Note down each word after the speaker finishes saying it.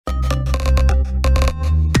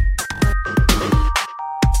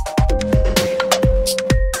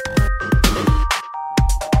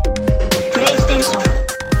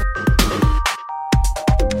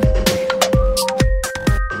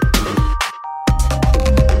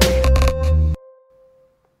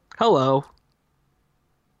Hello,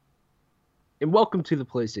 and welcome to the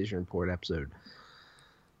PlayStation Report episode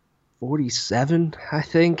 47, I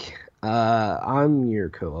think. I'm your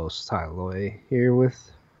co-host, Tyler Loy, here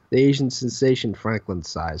with the Asian sensation Franklin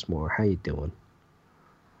Sizemore. How you doing?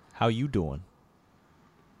 How you doing?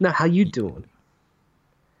 No, how you doing?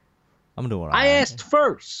 I'm doing all I right. asked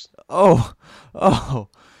first. Oh.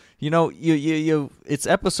 You. It's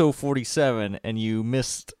episode 47, and you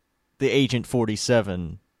missed the Agent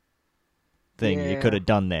 47 thing you Yeah. could have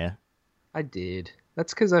done there. I did.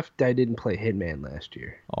 That's because I didn't play Hitman last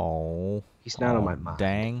year. Oh. He's not on my mind.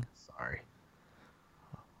 Dang. Sorry.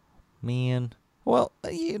 Man. Well,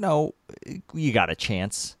 you got a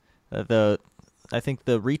chance. I think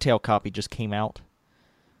the retail copy just came out.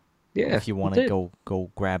 Yeah. If you want it to did.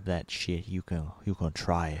 go grab that shit, you can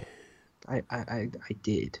try it. I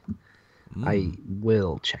did. Mm. I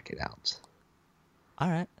will check it out.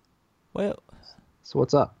 All right. Well, So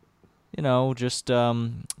what's up? just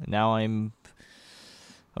now I'm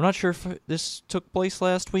not sure if this took place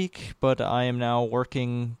last week, but I am now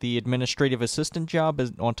working the administrative assistant job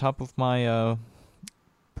on top of my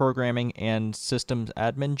programming and systems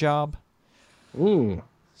admin job.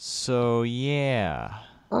 So yeah,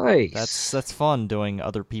 Nice. that's fun doing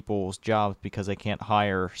other people's jobs because I can't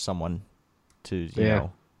hire someone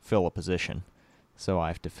to fill a position, so I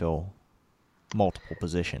have to fill multiple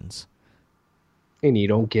positions. And you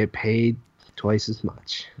don't get paid twice as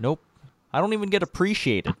much. Nope. I don't even get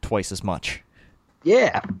appreciated twice as much.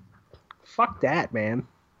 Yeah. Fuck that, man.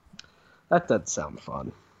 That doesn't sound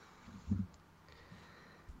fun.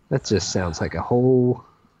 That just sounds like a whole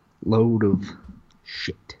load of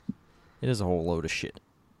shit. It is a whole load of shit.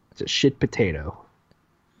 It's a shit potato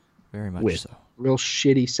Very much with so. real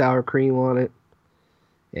shitty sour cream on it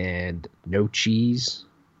and no cheese.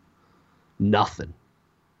 Nothing.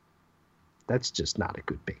 That's just not a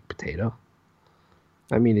good baked potato.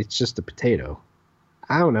 I mean, it's just a potato.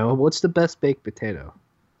 I don't know. What's the best baked potato?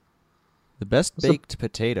 The best baked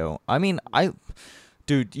potato. I mean,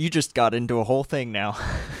 dude, you just got into a whole thing now.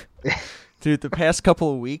 Dude, the past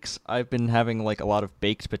couple of weeks, I've been having like a lot of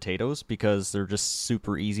baked potatoes because they're just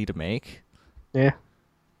super easy to make. Yeah.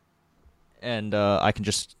 And I can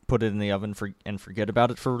just put it in the oven and forget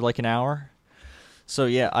about it for like an hour. So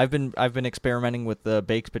yeah, I've been experimenting with the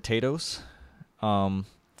baked potatoes. I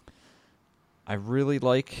really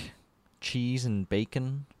like cheese and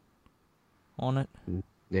bacon on it.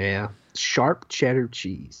 Yeah. Sharp cheddar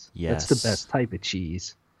cheese. Yes. That's the best type of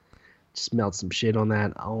cheese. Just melt some shit on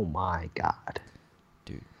that. Oh my god.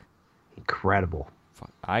 Dude. Incredible.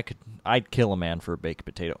 I'd kill a man for a baked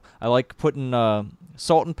potato. I like putting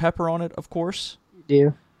salt and pepper on it, of course.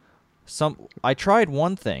 Yeah. I tried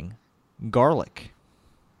one thing, garlic.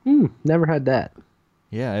 Never had that.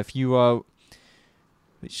 Yeah, if you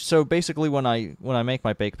so basically when I make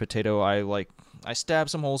my baked potato, I stab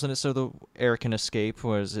some holes in it so the air can escape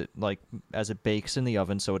as it bakes in the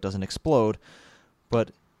oven so it doesn't explode.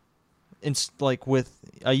 But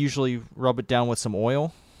I usually rub it down with some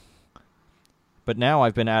oil. But now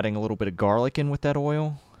I've been adding a little bit of garlic in with that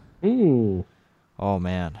oil. Oh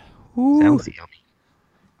man. Sounds yummy.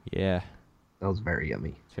 Yeah. That was very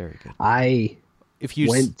yummy. Very good.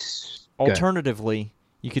 Alternatively,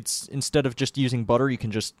 you could instead of just using butter, you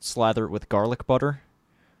can just slather it with garlic butter.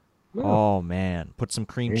 Oh man, put some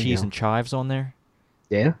cream cheese and chives on there.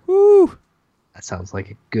 Yeah? Woo! That sounds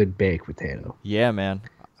like a good baked potato. Yeah, man.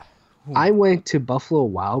 I went to Buffalo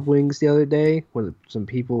Wild Wings the other day with some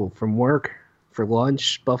people from work for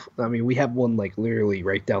lunch. We have one like literally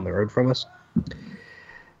right down the road from us.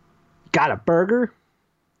 Got a burger,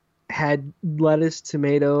 had lettuce,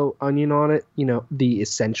 tomato, onion on it, the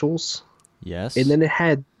essentials. Yes. And then it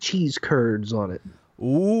had cheese curds on it.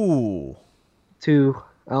 Ooh. Too.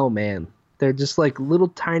 Oh man. They're just like little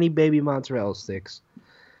tiny baby mozzarella sticks.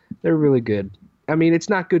 They're really good. I mean, it's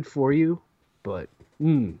not good for you, but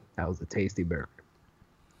that was a tasty burger.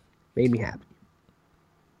 Made me happy.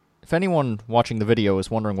 If anyone watching the video is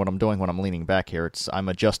wondering what I'm doing when I'm leaning back here, I'm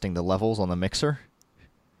adjusting the levels on the mixer.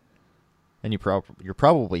 And you're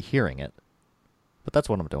probably hearing it. But that's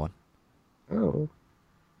what I'm doing. Oh.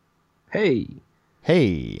 Hey.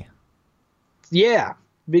 Yeah.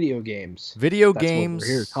 Video games. That's what we're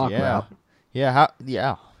here to talk about.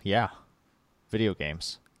 Yeah. Video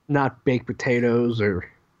games. Not baked potatoes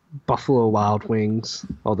or Buffalo Wild Wings.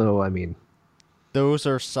 Although, I mean, those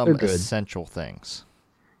are some essential things.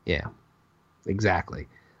 Yeah. Exactly.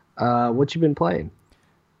 What you been playing?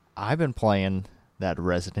 I've been playing that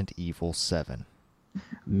Resident Evil 7.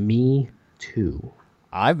 Me too.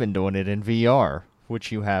 I've been doing it in VR,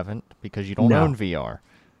 which you haven't because you don't own VR.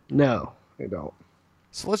 No, I don't.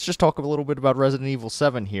 So let's just talk a little bit about Resident Evil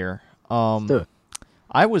 7 here. Let's do it.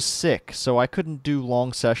 I was sick, so I couldn't do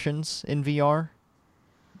long sessions in VR.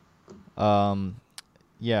 Um,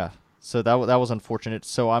 yeah, so that was unfortunate.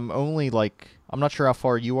 So I'm only like I'm not sure how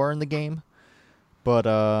far you are in the game, but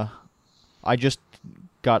I just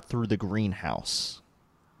got through the greenhouse.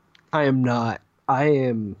 I am not. I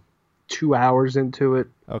am 2 hours into it.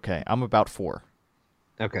 Okay, I'm about 4.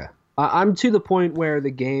 Okay. I'm to the point where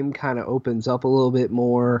the game kind of opens up a little bit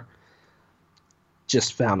more.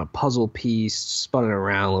 Just found a puzzle piece, spun it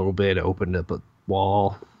around a little bit, opened up a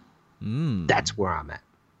wall. That's where I'm at.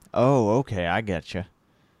 Oh, okay, I get you.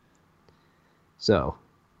 So,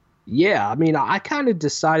 yeah, I mean, I kind of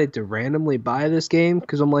decided to randomly buy this game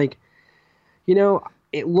because I'm like,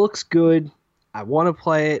 it looks good. I want to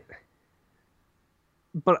play it,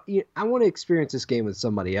 but I want to experience this game with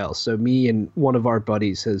somebody else. So me and one of our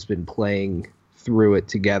buddies has been playing through it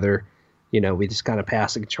together. We just kind of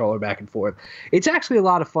pass the controller back and forth. It's actually a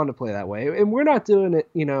lot of fun to play that way. And we're not doing it,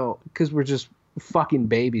 because we're just fucking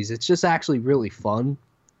babies. It's just actually really fun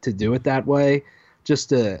to do it that way. Just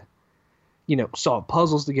to, solve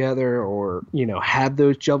puzzles together or, have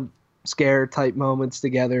those jump scare type moments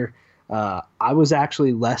together. I was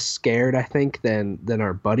actually less scared, I think, than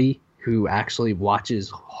our buddy who actually watches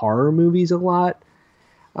horror movies a lot.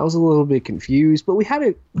 I was a little bit confused, but we had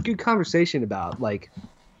a good conversation about, like,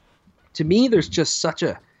 to me, there's just such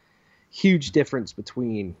a huge difference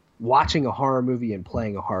between watching a horror movie and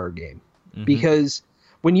playing a horror game. Mm-hmm. Because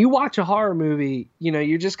when you watch a horror movie,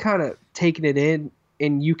 you're just kind of taking it in,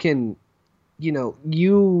 and you can,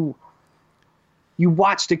 you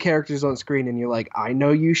watch the characters on screen and you're like, I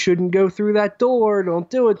know you shouldn't go through that door. Don't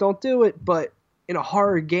do it. But in a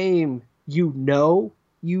horror game, you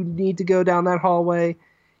need to go down that hallway.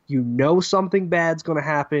 Something bad's going to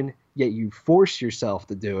happen, yet you force yourself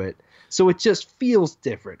to do it. So it just feels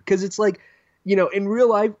different because it's like, in real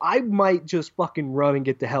life, I might just fucking run and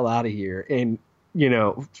get the hell out of here and,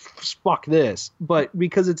 fuck this. But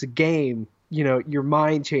because it's a game, your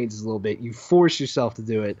mind changes a little bit. You force yourself to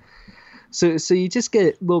do it. So you just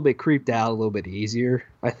get a little bit creeped out a little bit easier,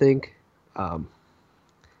 I think.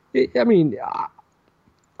 Good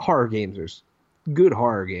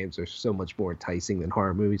horror games are so much more enticing than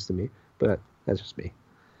horror movies to me, but that's just me.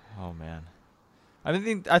 Oh man.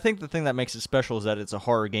 I think the thing that makes it special is that it's a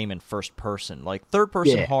horror game in first person. Like third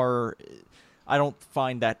person horror, I don't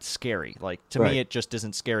find that scary. Like to me, it just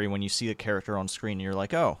isn't scary when you see the character on screen and you're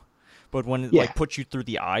like, oh. But when it like puts you through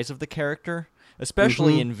the eyes of the character,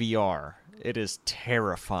 especially in VR, it is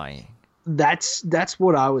terrifying. That's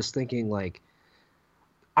what I was thinking. Like,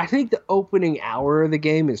 I think the opening hour of the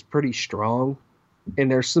game is pretty strong,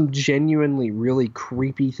 and there's some genuinely really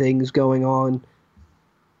creepy things going on.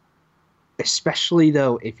 Especially,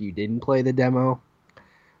 though, if you didn't play the demo.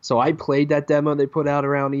 So I played that demo they put out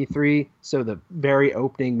around E3. So the very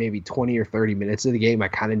opening, maybe 20 or 30 minutes of the game, I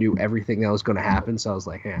kind of knew everything that was going to happen. So I was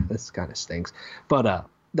like, this kind of stinks. But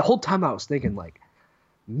the whole time I was thinking, like,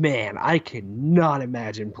 man, I cannot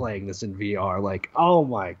imagine playing this in VR. Like, oh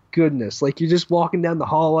my goodness. Like, you're just walking down the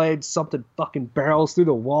hallway and something fucking barrels through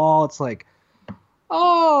the wall. It's like,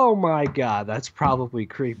 oh my God, that's probably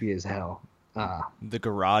creepy as hell. The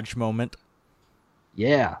garage moment.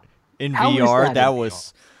 Yeah. In VR, that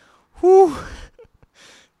was, whew,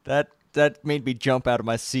 that made me jump out of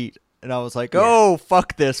my seat. And I was like, oh,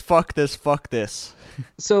 fuck this.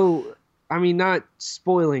 So, I mean, not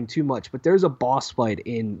spoiling too much, but there's a boss fight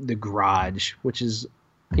in the garage, which is,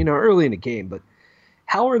 early in the game. But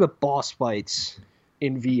how are the boss fights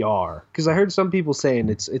in VR? Because I heard some people saying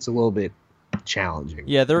it's a little bit challenging.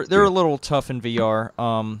 Yeah, they're a little tough in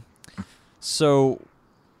VR. So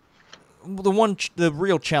the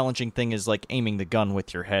real challenging thing is like aiming the gun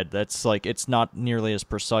with your head. That's like it's not nearly as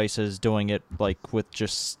precise as doing it like with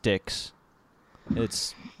just sticks.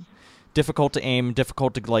 It's difficult to aim,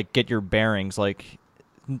 difficult to like get your bearings, like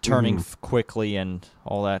turning quickly and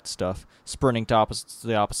all that stuff. Sprinting to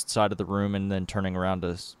the opposite side of the room and then turning around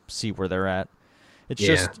to see where they're at. It's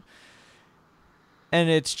just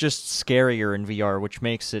scarier in VR, which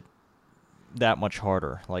makes it that much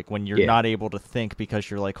harder. Like when you're not able to think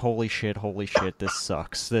because you're like, holy shit, this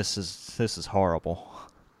sucks. This is horrible.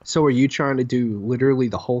 So are you trying to do literally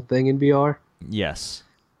the whole thing in VR? Yes.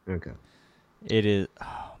 Okay. It is.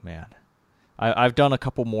 Oh man, I've done a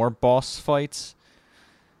couple more boss fights,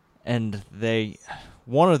 and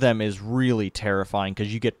one of them is really terrifying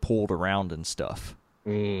because you get pulled around and stuff.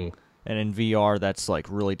 And in VR, that's like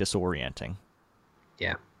really disorienting.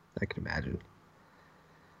 Yeah, I can imagine.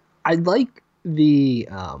 I like the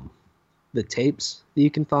tapes that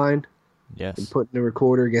you can find and Yes. put in the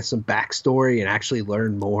recorder, get some backstory, and actually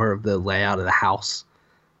learn more of the layout of the house,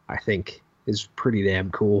 I think is pretty damn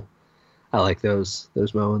cool. I like those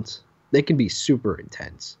moments. They can be super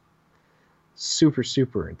intense,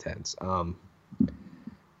 super intense. I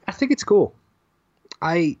think it's cool.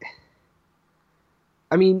 I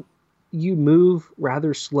I mean, you move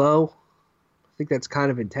rather slow. I think that's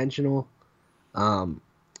kind of intentional. Um,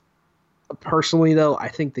 Personally, though, I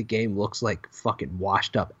think the game looks like fucking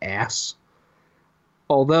washed up ass.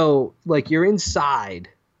 Although, like, you're inside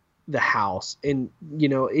the house, and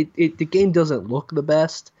the game doesn't look the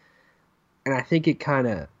best, and I think it kind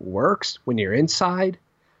of works when you're inside.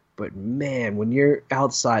 But man, when you're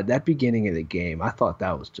outside, that beginning of the game, I thought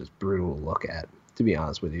that was just brutal to look at. To be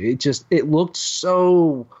honest with you, it looked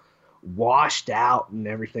so washed out and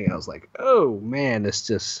everything. I was like, oh man,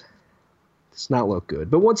 it's not look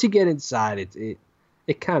good. But once you get inside,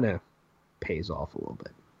 it kind of pays off a little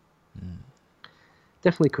bit.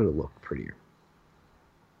 Definitely could have looked prettier.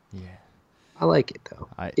 Yeah. I like it though.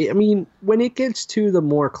 I I mean, when it gets to the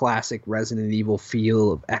more classic Resident Evil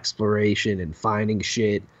feel of exploration and finding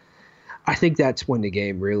shit, I think that's when the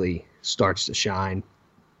game really starts to shine.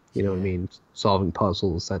 You know what I mean? Solving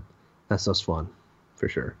puzzles, that's just fun, for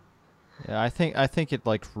sure. Yeah, I think it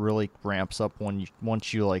like really ramps up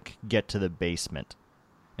once you like get to the basement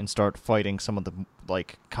and start fighting some of the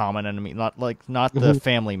like common enemy, not the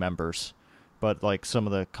family members, but like some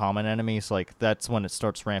of the common enemies. Like that's when it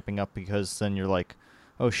starts ramping up because then you're like,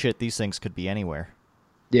 oh shit, these things could be anywhere.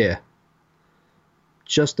 Yeah.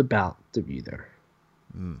 Just about to be there.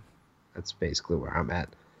 Mm. That's basically where I'm at.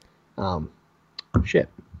 Shit.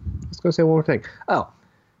 I was gonna say one more thing. Oh,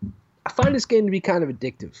 I find this game to be kind of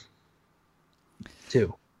addictive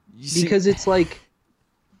too, because it's like,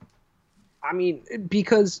 I mean,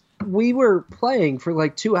 because we were playing for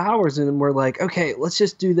like 2 hours and we're like, okay, let's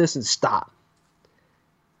just do this and stop.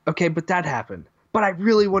 Okay, but that happened. But I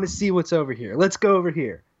really want to see what's over here. Let's go over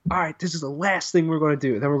here. All right, this is the last thing we're going to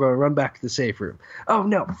do. Then we're going to run back to the safe room. Oh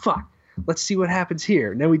no, fuck. Let's see what happens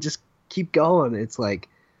here. And then we just keep going. It's like,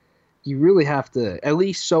 you really have to, at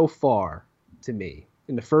least so far to me,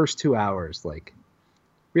 in the first 2 hours, like,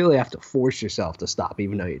 really have to force yourself to stop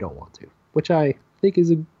even though you don't want to, which I think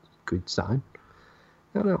is a good sign.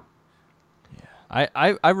 I don't know. Yeah.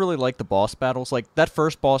 I really like the boss battles. Like that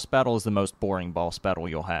first boss battle is the most boring boss battle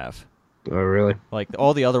you'll have. Oh, really? Like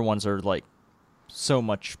all the other ones are like so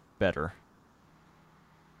much better.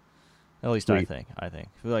 At least Sweet. I think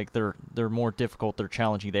like they're more difficult. They're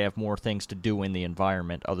challenging. They have more things to do in the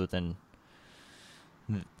environment other than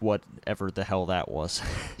whatever the hell that was.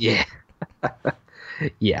 Yeah.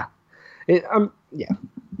 Yeah. Yeah.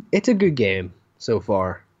 It's a good game so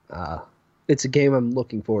far. It's a game I'm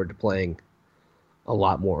looking forward to playing a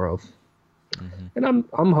lot more of. Mm-hmm. And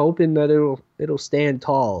I'm hoping that it'll stand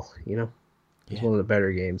tall, you know. It's one of the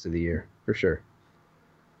better games of the year, for sure.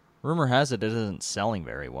 Rumor has it isn't selling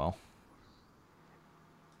very well.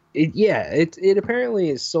 It apparently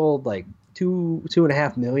is sold like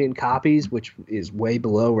 2.5 million copies, which is way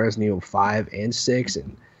below Resident Evil 5 and 6,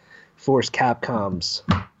 and forced Capcom's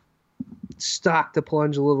stock to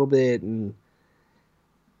plunge a little bit. And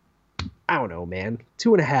I don't know, man.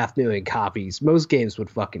 2.5 million copies. Most games would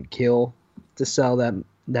fucking kill to sell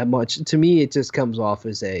that much. To me, it just comes off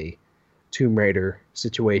as a Tomb Raider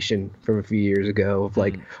situation from a few years ago of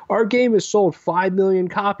like, our game has sold 5 million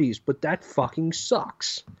copies, but that fucking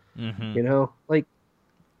sucks. Mm-hmm. You know, like,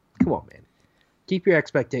 come on, man. Keep your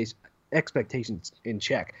expectations in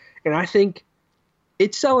check. And I think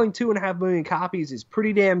it's selling 2.5 million copies is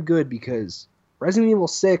pretty damn good because Resident Evil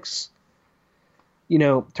 6, you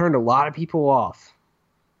know, turned a lot of people off.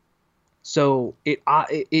 So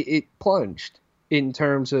it plunged in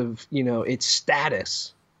terms of, you know, its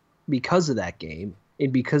status because of that game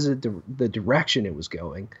and because of the direction it was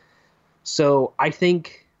going. So I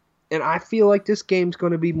think, and I feel like this game's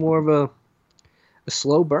going to be more of a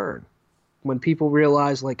slow burn when people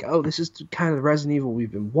realize like, oh, this is kind of the Resident Evil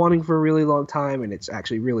we've been wanting for a really long time, and it's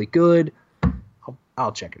actually really good.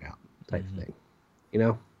 I'll check it out, type of thing. You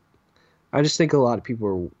know, I just think a lot of people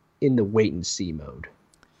are in the wait and see mode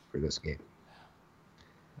for this game.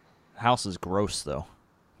 House is gross though,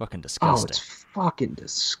 fucking disgusting. Oh, it's fucking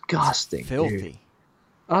disgusting, it's filthy. dude.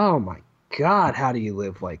 Oh my God, how do you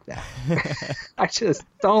live like that? I just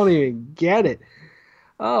don't even get it.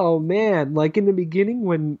 Oh man, like in the beginning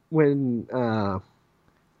when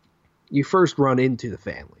you first run into the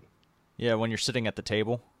family. Yeah, when you're sitting at the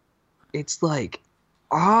table. It's like,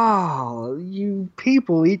 oh, you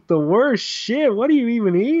people eat the worst shit. What are you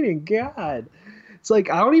even eating? God. It's like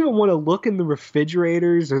I don't even want to look in the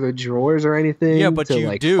refrigerators or the drawers or Yeah, anything but to you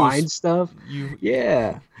like do. find stuff. You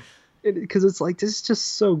Yeah, because it's like this is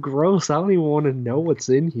just so gross. I don't even want to know what's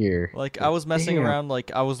in here. Like, I Like, was messing damn. around,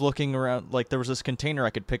 like, I was looking around, like, there was this container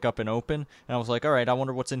I could pick up and open, and I was like, alright, I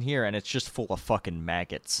wonder what's in here, and it's just full of fucking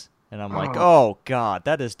maggots. And I'm like, Oh, oh, God,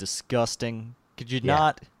 that is disgusting. Could you yeah,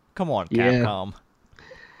 not? Come on, yeah, Capcom.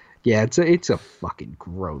 yeah. It's a fucking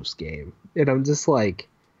gross game, and I'm just like,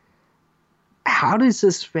 how does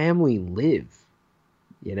this family live?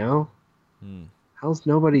 You know, Hmm. how's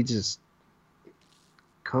nobody just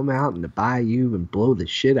come out and buy you and blow the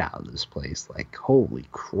shit out of this place? Like, holy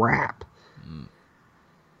crap. Hmm.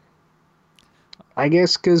 I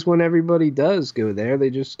guess because when everybody does go there, they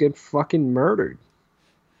just get fucking murdered.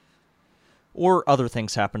 Or other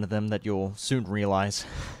things happen to them that you'll soon realize.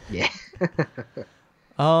 Yeah. Yeah.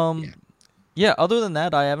 Um, yeah, other than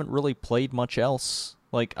that, I haven't really played much else.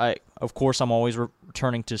 Like, of course, I'm always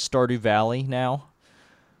returning to Stardew Valley now,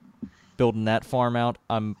 building that farm out.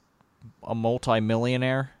 I'm a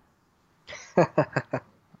multi-millionaire. I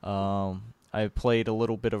played a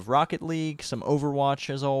little bit of Rocket League, some Overwatch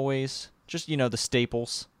as always. Just, the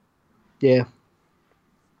staples. Yeah.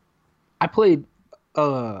 I played a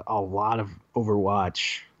lot of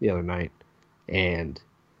Overwatch the other night, and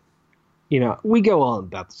we go on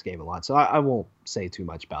about this game a lot, so I won't say too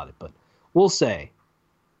much about it, but we'll say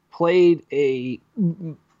played the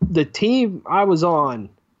team I was on,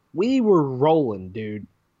 we were rolling, dude.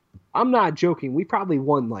 I'm not joking. We probably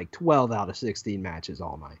won like 12 out of 16 matches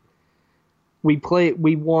all night.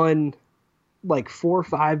 We won like 4 or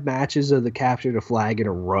 5 matches of the capture the flag in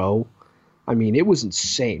a row. I mean, it was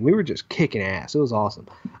insane. We were just kicking ass. It was awesome.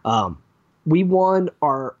 We won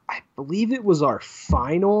I believe it was our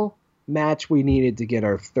final match we needed to get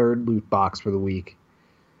our 3rd loot box for the week.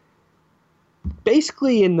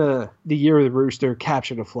 Basically, in the year of the rooster,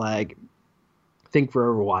 capture the flag, think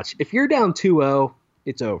for Overwatch. If you're down 2-0,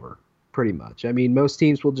 it's over, pretty much. I mean, most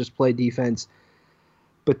teams will just play defense.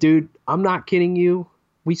 But, dude, I'm not kidding you.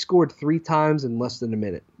 We scored 3 times in less than a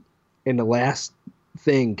minute. And the last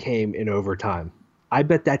thing came in overtime. I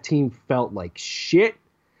bet that team felt like shit.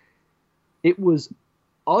 It was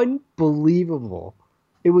unbelievable.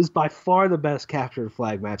 It was by far the best capture the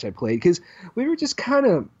flag match I played because we were just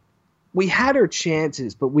we had our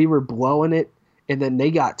chances, but we were blowing it. And then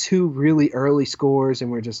they got 2 really early scores,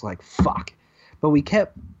 and we're just like, fuck. But we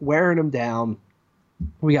kept wearing them down.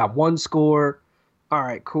 We got 1 score. All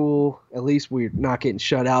right, cool. At least we're not getting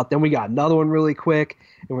shut out. Then we got another one really quick,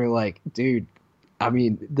 and we're like, dude, I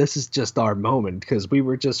mean, this is just our moment because we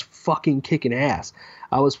were just fucking kicking ass.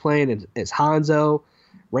 I was playing as Hanzo,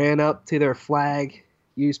 ran up to their flag,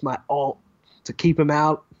 used my ult to keep him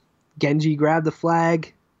out. Genji grabbed the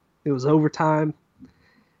flag. It was overtime.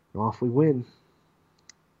 And off we win.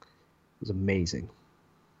 It was amazing.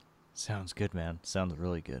 Sounds good, man. Sounds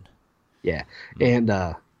really good. Yeah. And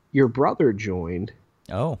your brother joined.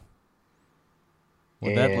 Oh.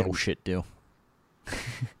 What'd that little shit do?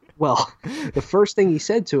 Well, the first thing he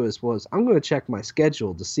said to us was, I'm going to check my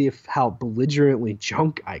schedule to see how belligerently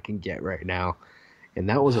drunk I can get right now. And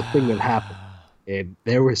that was a thing that happened. And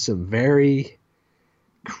there were some very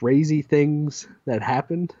crazy things that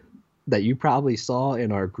happened that you probably saw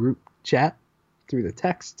in our group chat through the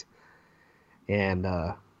text. And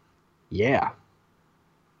yeah.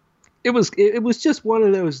 It was just one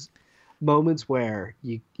of those moments where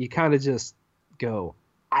you kind of just go,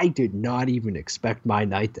 I did not even expect my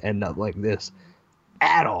night to end up like this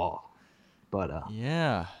at all. But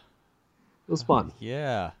yeah, it was fun.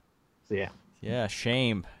 Yeah. So yeah. Yeah,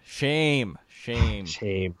 shame. Shame.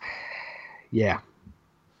 Yeah.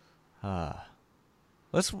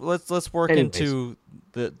 Let's work into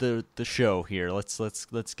the show here.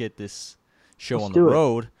 Let's get this show on the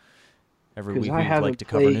road. Every week we'd like to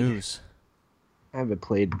cover news. I haven't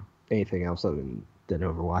played anything else other than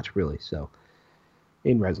Overwatch, really, so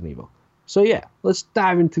in Resident Evil. So yeah, let's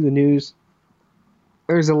dive into the news.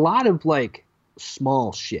 There's a lot of like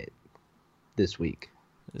small shit this week.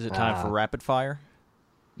 Is it time for rapid fire?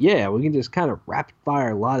 Yeah, we can just kind of rapid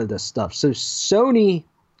fire a lot of this stuff. So Sony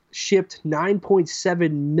shipped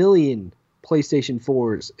 9.7 million PlayStation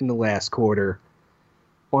 4s in the last quarter,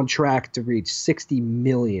 on track to reach 60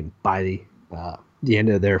 million by the end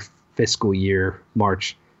of their fiscal year,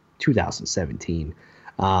 March 2017.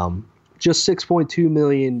 Just 6.2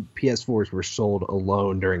 million PS4s were sold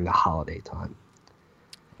alone during the holiday time.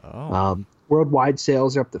 Oh. Worldwide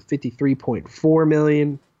sales are up to 53.4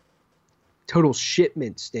 million. Total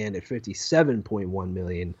shipments stand at 57.1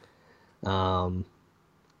 million.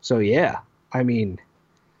 So yeah, I mean,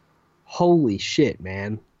 holy shit,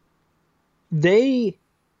 man. they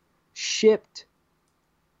shipped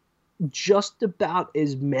just about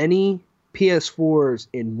as many PS4s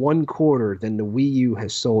in one quarter than the Wii U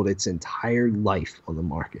has sold its entire life on the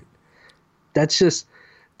market. That's just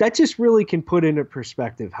that just really can put into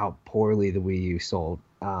perspective how poorly the Wii U sold.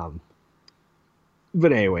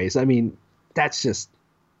 But anyways, I mean, that's just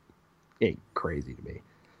crazy to me.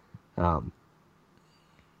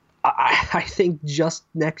 I think just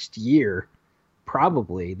next year,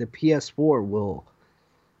 probably the PS4 will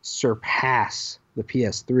surpass the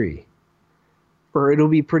PS3, or it'll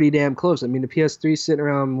be pretty damn close. I mean, the PS3 is sitting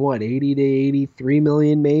around what 80 to 83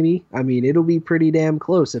 million, maybe. I mean, it'll be pretty damn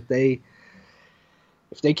close if they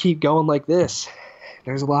keep going like this.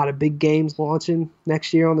 There's a lot of big games launching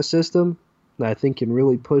next year on the system that I think can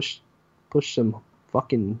really push some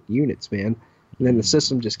fucking units, man. And then the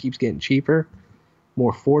system just keeps getting cheaper,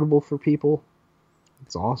 more affordable for people.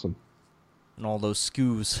 It's awesome. And all those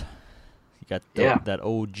SKUs. You got that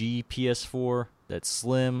OG PS4, that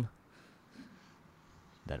Slim,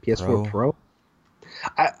 that PS4 Pro.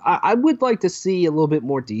 I would like to see a little bit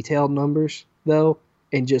more detailed numbers, though,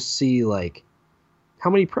 and just see, like, how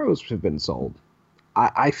many Pros have been sold.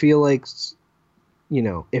 I feel like,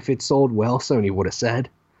 if it sold well, Sony would have said.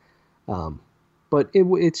 But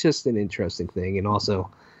it's just an interesting thing. And also,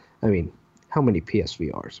 I mean, how many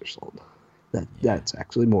PSVRs are sold? That's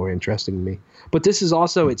actually more interesting to me. But this is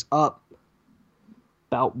also, it's up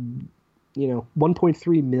about,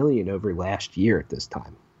 1.3 million over last year at this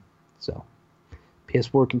time. So,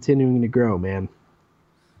 PS4 continuing to grow, man.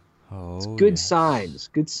 Oh, it's good signs.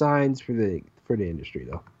 Good signs for the industry,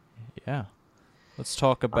 though. Yeah. Let's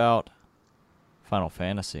talk about Final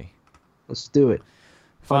Fantasy. Let's do it.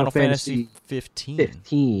 Final Fantasy 15.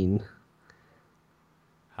 15.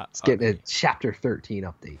 Let's get a Chapter 13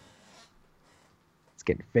 update. It's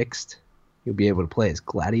getting fixed. You'll be able to play as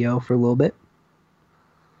Gladio for a little bit.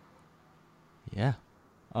 Yeah.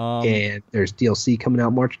 And there's DLC coming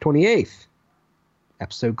out March 28th.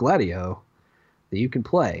 Episode Gladio that you can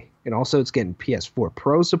play. And also it's getting PS4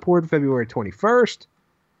 Pro support February 21st.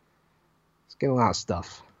 It's getting a lot of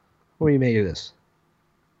stuff. What do you make of this?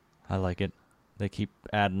 I like it. They keep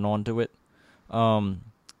adding on to it. I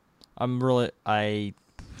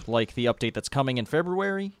like the update that's coming in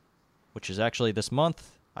February, which is actually this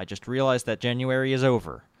month. I just realized that January is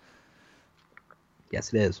over.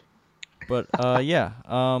 Yes, it is. But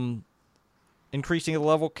increasing the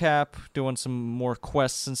level cap, doing some more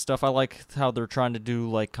quests and stuff. I like how they're trying to do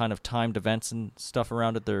like kind of timed events and stuff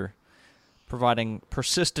around it. They're providing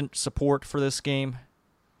persistent support for this game.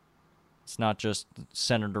 It's not just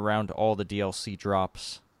centered around all the DLC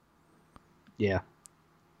drops. Yeah.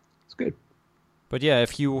 It's good. But yeah,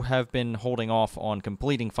 if you have been holding off on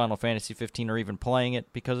completing Final Fantasy 15 or even playing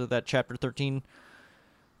it because of that Chapter 13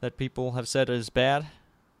 that people have said is bad,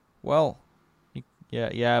 well,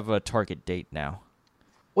 you have a target date now.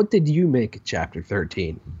 What did you make of Chapter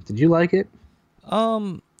 13? Did you like it?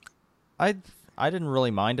 I didn't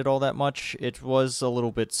really mind it all that much. It was a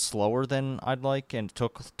little bit slower than I'd like, and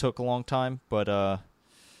took a long time. But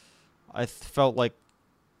I felt like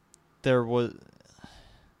there was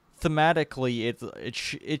thematically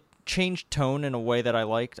it changed tone in a way that I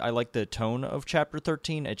liked. I liked the tone of Chapter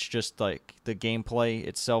 13. It's just like the gameplay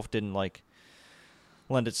itself didn't like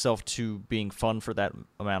lend itself to being fun for that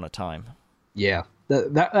amount of time. Yeah,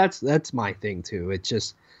 that's my thing too.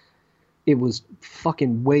 It was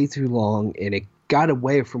fucking way too long, and it got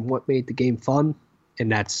away from what made the game fun,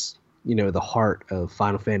 and that's the heart of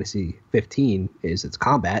Final Fantasy 15 is its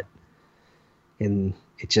combat, and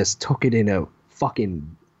it just took it in a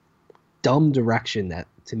fucking dumb direction that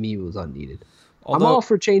to me was unneeded. I'm all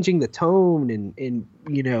for changing the tone and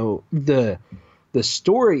the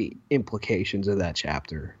story implications of that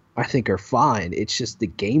chapter. I think are fine. It's just the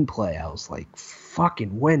gameplay. I was like,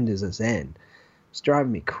 fucking when does this end? It's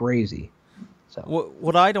driving me crazy. So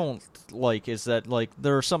what I don't like is that like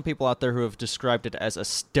there are some people out there who have described it as a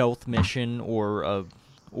stealth mission or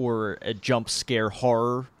a jump scare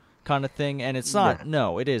horror kind of thing, and it's not.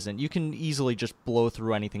 No, it isn't. You can easily just blow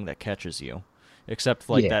through anything that catches you, except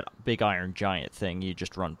like that big iron giant thing. You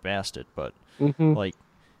just run past it, but like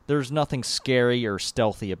there's nothing scary or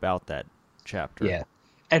stealthy about that chapter. Yeah.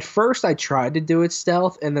 At first, I tried to do it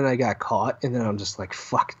stealth, and then I got caught, and then I'm just like,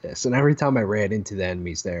 fuck this. And every time I ran into the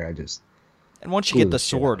enemies there, I just... And once you get the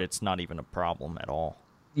sword, it's not even a problem at all.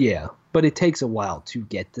 Yeah, but it takes a while to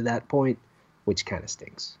get to that point, which kind of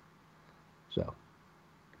stinks. So,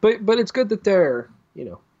 but it's good that they're,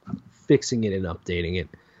 fixing it and updating it.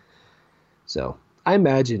 So, I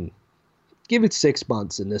imagine, give it 6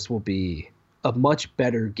 months, and this will be a much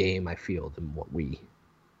better game, I feel, than what we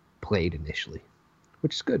played initially,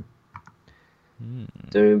 which is good.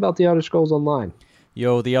 Tell me about the Elder Scrolls Online.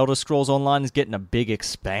 Yo, the Elder Scrolls Online is getting a big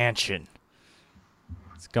expansion.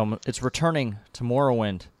 It's returning to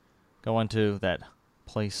Morrowind. Going to that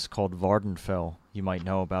place called Vardenfell. You might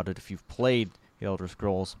know about it if you've played the Elder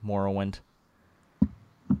Scrolls Morrowind.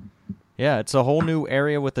 Yeah, it's a whole new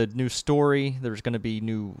area with a new story. There's going to be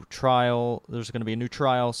new trial. There's going to be a new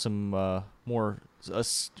trial. Some more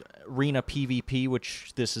arena PvP,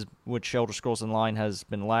 which Elder Scrolls Online has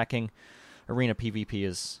been lacking. Arena PvP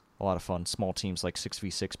is a lot of fun. Small teams like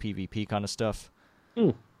 6v6 PvP kind of stuff.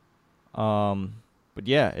 But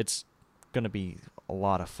yeah, it's going to be a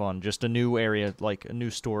lot of fun. Just a new area, like a new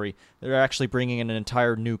story. They're actually bringing in an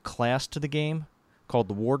entire new class to the game called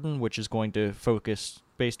the Warden, which is going to focus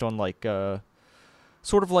based on like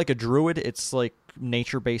sort of like a druid. It's like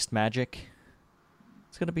nature-based magic.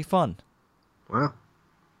 It's going to be fun. Wow.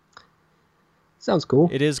 Sounds cool.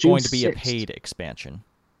 It is June going to be 6th. a paid expansion.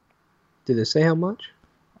 Did it say how much?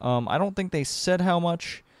 I don't think they said how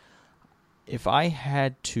much. If I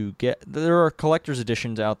had to get... There are collector's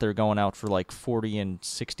editions out there going out for like $40 and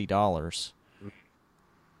 $60.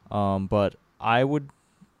 But I would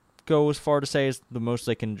go as far to say as the most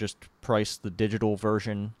they can just price the digital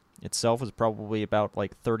version itself is probably about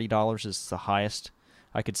like $30 is the highest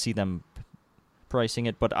I could see them pricing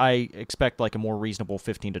it. But I expect like a more reasonable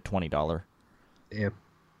 $15 to $20. Yeah.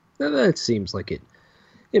 That seems like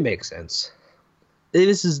it makes sense.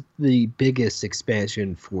 This is the biggest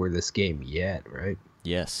expansion for this game yet, right?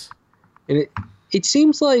 Yes. And it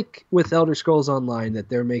seems like with Elder Scrolls Online that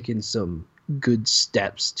they're making some good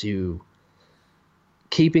steps to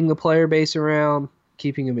keeping the player base around,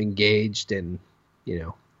 keeping them engaged, and,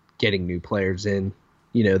 getting new players in.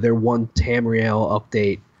 Their one Tamriel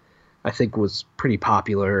update, I think, was pretty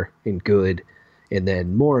popular and good. And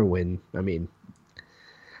then Morrowind,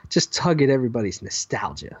 just tug at everybody's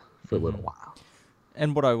nostalgia for a little while.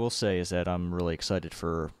 And what I will say is that I'm really excited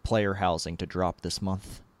for player housing to drop this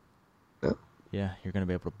month. Oh. Yeah, you're going to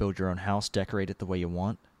be able to build your own house, decorate it the way you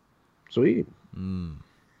want. Sweet.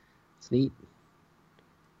 It's neat.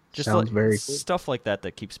 Just Sounds like, very cool. Stuff like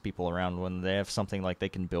that keeps people around when they have something like they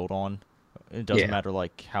can build on. It doesn't matter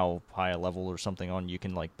like how high a level or something on, you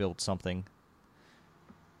can like build something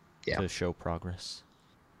to show progress.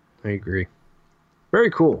 I agree.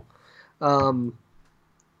 Very cool.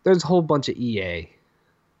 There's a whole bunch of EA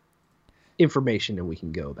information that we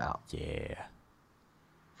can go about. Yeah.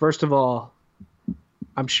 First of all,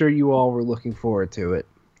 I'm sure you all were looking forward to it,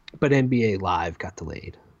 but NBA Live got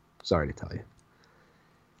delayed. Sorry to tell you.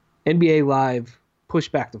 NBA Live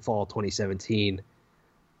pushed back to fall 2017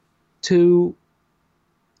 to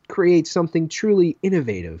create something truly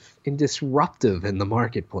innovative and disruptive in the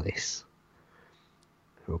marketplace.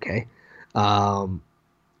 Okay.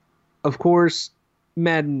 Of course,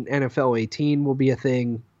 Madden NFL 18 will be a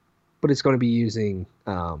thing, but it's going to be using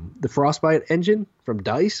the Frostbite engine from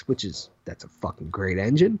DICE, that's a fucking great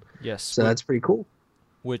engine. Yes. So that's pretty cool.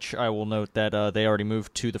 Which I will note that they already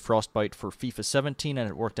moved to the Frostbite for FIFA 17, and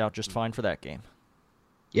it worked out just fine for that game.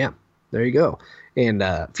 Yeah, there you go. And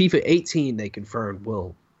FIFA 18, they confirmed,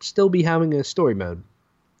 will still be having a story mode.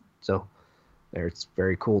 So it's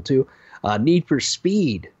very cool, too. Need for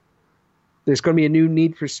Speed. There's going to be a new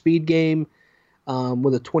Need for Speed game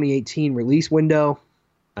with a 2018 release window.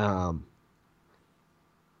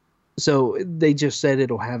 So they just said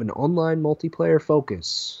it'll have an online multiplayer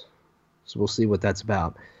focus. So we'll see what that's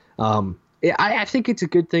about. I think it's a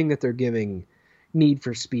good thing that they're giving Need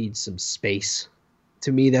for Speed some space.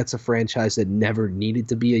 To me, that's a franchise that never needed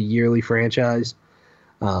to be a yearly franchise.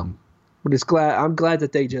 But I'm glad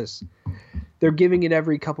that they're giving it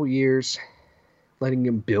every couple years, letting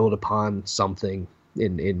them build upon something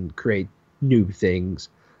and create new things.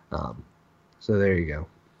 So there you go.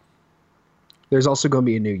 There's also going to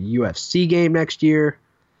be a new UFC game next year.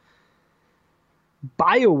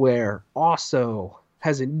 BioWare also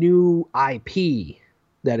has a new IP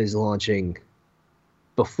that is launching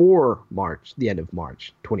before the end of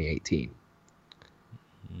March 2018.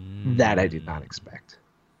 That I did not expect.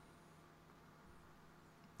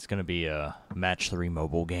 It's going to be a Match 3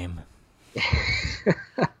 mobile game.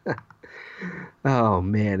 Oh,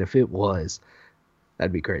 man, if it was,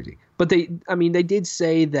 that'd be crazy. But they did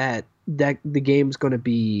say that the game's going to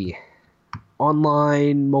be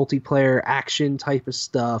online multiplayer action type of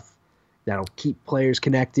stuff that'll keep players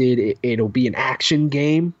connected. It'll be an action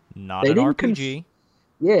game, not an RPG.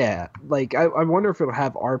 Yeah, like I wonder if it'll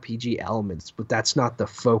have RPG elements, but that's not the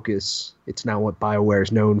focus. It's not what BioWare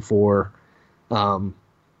is known for. A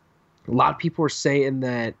lot of people are saying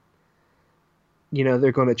that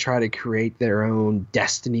they're going to try to create their own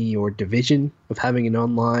Destiny or Division of having an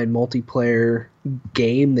online multiplayer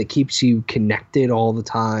game that keeps you connected all the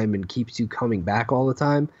time and keeps you coming back all the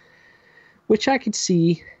time, which I could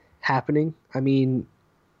see happening. I mean,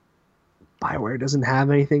 BioWare doesn't have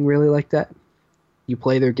anything really like that. You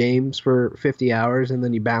play their games for 50 hours and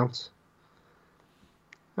then you bounce.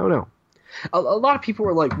 I don't know. A lot of people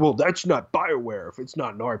are like, well, that's not BioWare if it's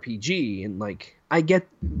not an RPG. And, like, I get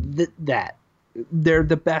that. They're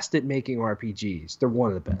the best at making RPGs. They're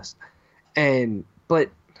one of the best. But,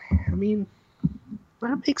 I mean, why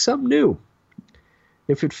not make something new?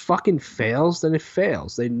 If it fucking fails, then it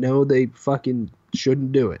fails. They know they fucking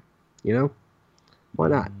shouldn't do it. You know? Why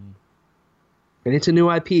not? And it's a new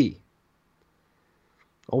IP.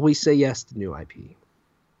 Always say yes to new IP.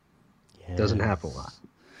 Yes. Doesn't happen a lot.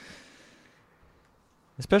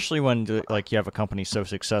 Especially when, like, you have a company so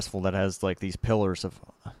successful that has, like, these pillars of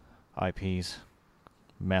IPs,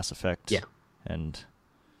 Mass Effect, and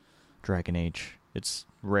Dragon Age. It's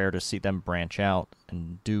rare to see them branch out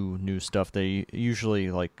and do new stuff. They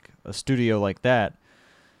usually, like, a studio like that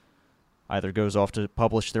either goes off to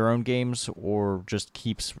publish their own games or just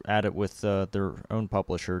keeps at it with their own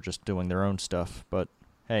publisher, just doing their own stuff. But,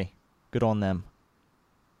 hey, good on them.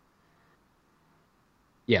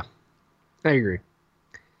 Yeah, I agree.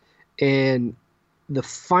 And the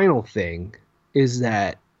final thing is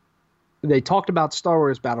that they talked about Star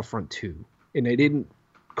Wars Battlefront 2, and they didn't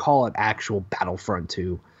call it actual Battlefront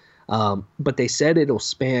 2, but they said it'll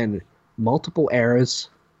span multiple eras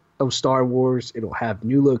of Star Wars. It'll have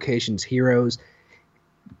new locations, heroes,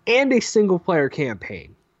 and a single-player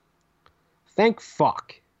campaign. Thank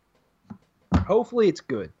fuck. Hopefully it's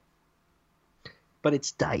good. But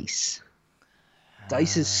it's DICE.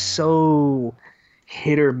 DICE is so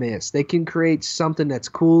hit or miss. They can create something that's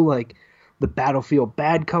cool, like the Battlefield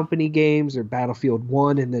Bad Company games or Battlefield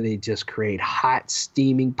 1, and then they just create hot,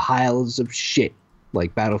 steaming piles of shit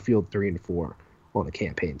like Battlefield 3 and 4 on the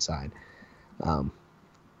campaign side.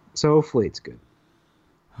 So hopefully it's good.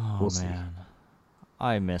 Oh, we'll see.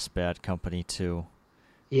 I miss Bad Company too.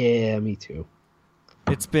 Yeah, me too.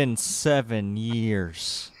 It's been 7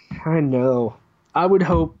 years. I know. I would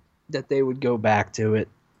hope that they would go back to it.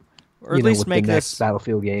 Or at least make this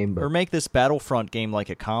Battlefield game. Or make this Battlefront game like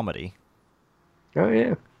a comedy. Oh,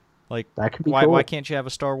 yeah. Like, that could be cool. Why can't you have a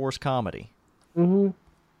Star Wars comedy? Mm-hmm.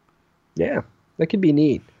 Yeah, that could be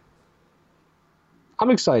neat. I'm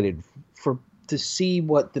excited to see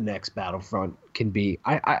what the next Battlefront can be.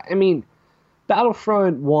 I mean,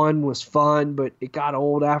 Battlefront 1 was fun, but it got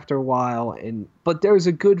old after a while. But there's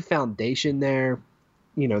a good foundation there.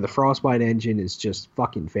 You know, the Frostbite engine is just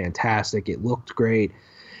fucking fantastic. It looked great.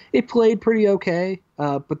 It played pretty okay,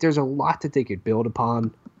 but there's a lot that they could build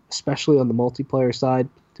upon, especially on the multiplayer side,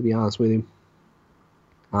 to be honest with you.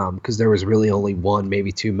 Because there was really only one,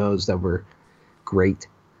 maybe two modes that were great.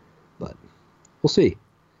 But we'll see.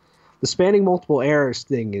 The spanning multiple eras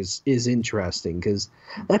thing is interesting, because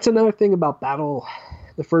that's another thing about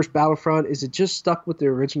the first Battlefront, is it just stuck with the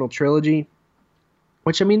original trilogy.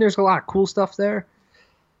 Which, I mean, there's a lot of cool stuff there,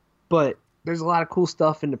 but there's a lot of cool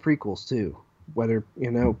stuff in the prequels, too. Whether,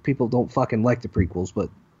 people don't fucking like the prequels, but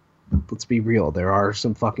let's be real. There are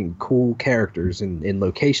some fucking cool characters and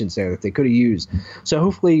locations there that they could have used. So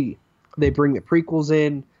hopefully they bring the prequels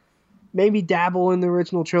in, maybe dabble in the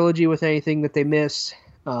original trilogy with anything that they miss,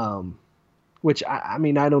 which, I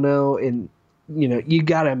mean, I don't know. And, you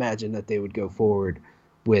got to imagine that they would go forward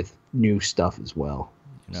with new stuff as well.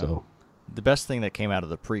 So the best thing that came out of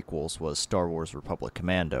the prequels was Star Wars Republic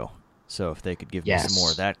Commando. So if they could give me some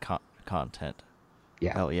more of that content.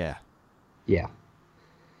 Yeah. Hell yeah. Yeah.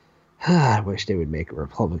 I wish they would make a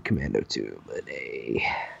Republic Commando 2, but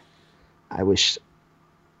I wish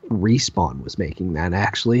Respawn was making that,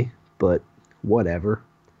 actually, but whatever.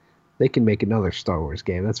 They can make another Star Wars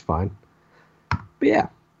game, that's fine. But yeah,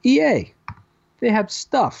 EA, they have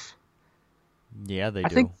stuff. Yeah, they do. I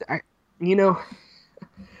think,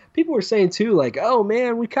 people were saying too, like, oh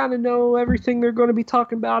man, we kind of know everything they're going to be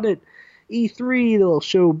talking about at E3. They'll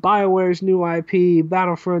show BioWare's new IP,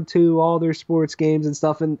 Battlefront 2, all their sports games and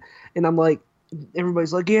stuff. And I'm like,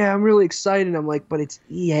 everybody's like, yeah, I'm really excited. I'm like, but it's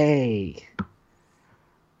EA.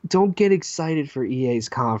 Don't get excited for EA's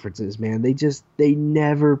conferences, man. They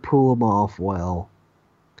never pull them off well.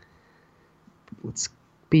 Let's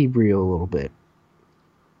be real a little bit.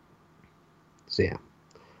 So yeah.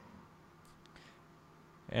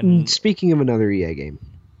 And speaking of another EA game.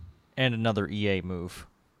 And another EA move.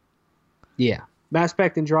 Yeah. Mass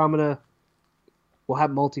Effect Andromeda will have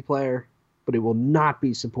multiplayer, but it will not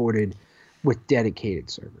be supported with dedicated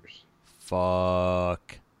servers.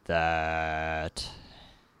 Fuck. that.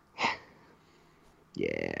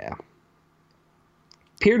 Yeah.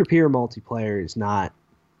 Peer-to-peer multiplayer is not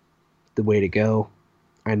the way to go.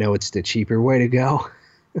 I know it's the cheaper way to go,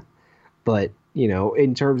 but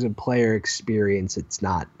in terms of player experience, it's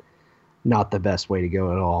not the best way to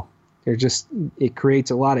go at all. It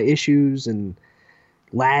creates a lot of issues and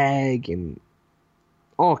lag and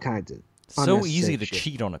all kinds of So easy unnecessary to shit.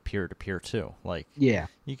 cheat on a peer-to-peer too. Like Yeah,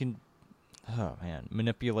 you can, oh man,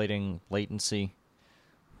 manipulating latency.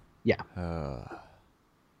 yeah. Uh,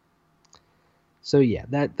 So yeah,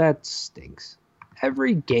 that stinks.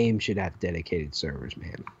 Every game should have dedicated servers,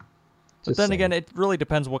 man. but Just then again, saying. it really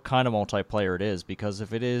depends what kind of multiplayer it is. Because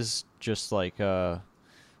if it is just like a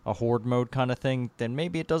horde mode kind of thing, then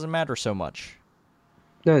maybe it doesn't matter so much.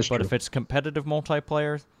 That is But true. if it's competitive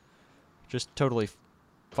multiplayer, just totally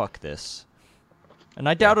fuck this. And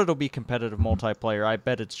I Yeah. doubt it'll be competitive multiplayer. I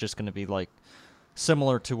bet it's just going to be like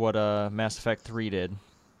similar to what Mass Effect 3 did.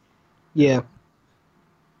 Yeah.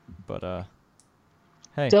 But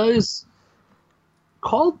hey, Does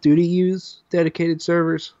Call of Duty use dedicated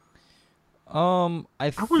servers? I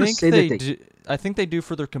I want to think say that they they. do. I think they do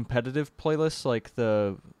for their competitive playlists, like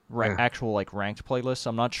the Uh, actual like ranked playlists.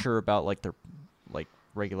 I'm not sure about like their like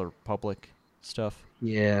regular public stuff.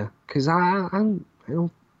 yeah, because I don't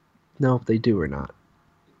know if they do or not,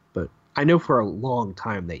 but I know for a long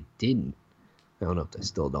time they didn't. I don't know if they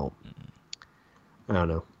still don't. I don't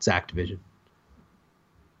know. It's Activision.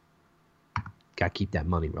 Got to keep that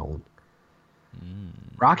money rolling.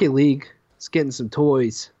 Rocket League is getting some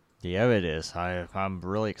toys. Yeah, it is. I'm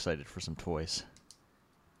really excited for some toys.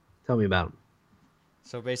 Tell me about them.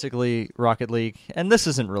 So basically, Rocket League, and this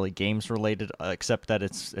isn't really games related, except that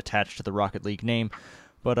it's attached to the Rocket League name.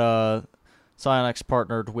 But Psyonix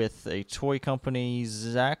partnered with a toy company,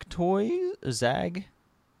 Zag,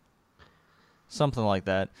 something like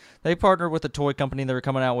that. They partnered with a toy company. They were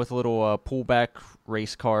coming out with little pullback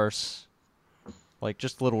race cars, like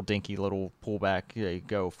just little dinky little pullback. They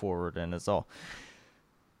go forward, and it's all.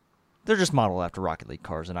 They're just modeled after Rocket League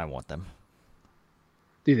cars, and I want them.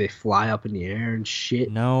 Do they fly up in the air and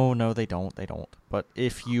shit? No, they don't. They don't. But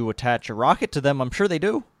if you attach a rocket to them, I'm sure they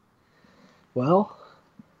do. Well,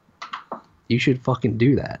 you should fucking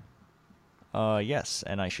do that. Yes,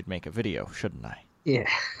 and I should make a video, shouldn't I? Yeah.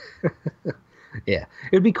 Yeah.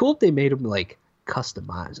 It'd be cool if they made them like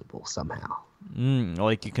customizable somehow.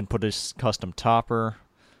 Like you can put a custom topper,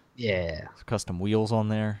 Yeah. custom wheels on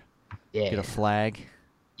there, Yeah. get a flag.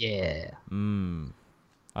 Yeah.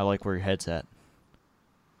 I like where your head's at.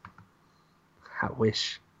 I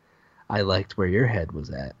wish I liked where your head was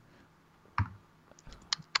at.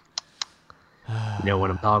 You know what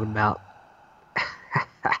I'm talking about?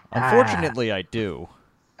 Unfortunately, I do.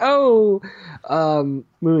 Oh,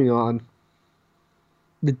 moving on.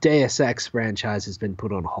 The Deus Ex franchise has been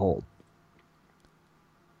put on hold.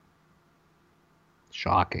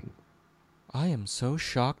 Shocking. I am so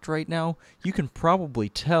shocked right now. You can probably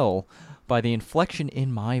tell by the inflection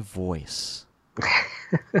in my voice.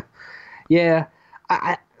 Yeah,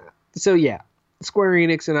 so yeah, Square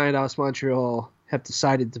Enix and Eidos Montreal have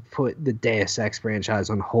decided to put the Deus Ex franchise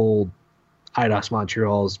on hold. Eidos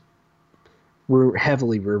Montreal's were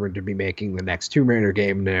heavily rumored to be making the next Tomb Raider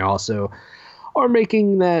game, and they also are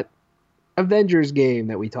making that Avengers game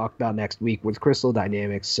that we talked about next week with Crystal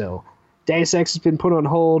Dynamics. So Deus Ex has been put on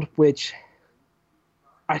hold, which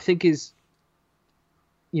I think is,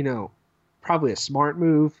 probably a smart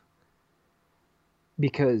move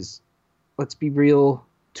because let's be real,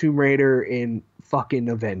 Tomb Raider and fucking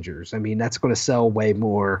Avengers. I mean, that's going to sell way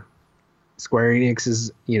more. Square Enix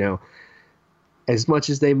is, as much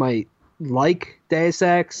as they might like Deus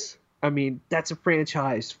Ex, I mean, that's a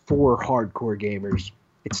franchise for hardcore gamers.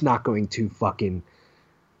 It's not going to fucking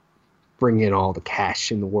bring in all the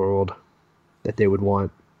cash in the world that they would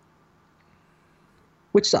want,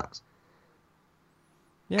 which sucks.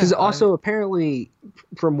 Because also, apparently,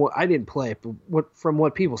 from what I didn't play, but from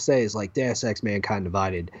what people say is like Deus Ex Mankind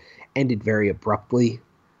Divided ended very abruptly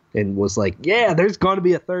and was like, yeah, there's going to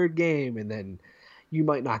be a third game, and then you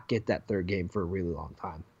might not get that third game for a really long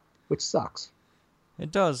time, which sucks.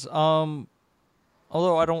 It does. Although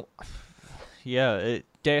I don't. Yeah,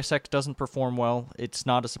 Deus Ex doesn't perform well. It's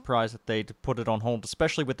not a surprise that they put it on hold,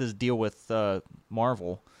 especially with this deal with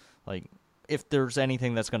Marvel. Like, if there's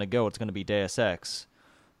anything that's going to go, it's going to be Deus Ex.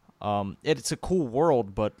 It's a cool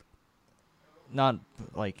world, but not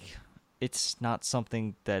like it's not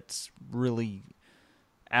something that's really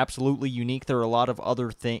absolutely unique. There are a lot of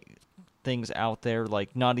other things out there,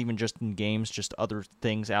 like not even just in games, just other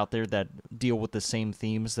things out there that deal with the same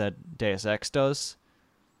themes that Deus Ex does.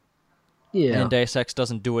 Yeah. and Deus Ex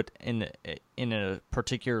doesn't do it in a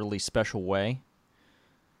particularly special way.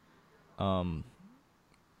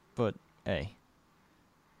 But hey,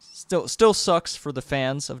 still sucks for the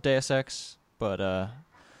fans of Deus Ex, but I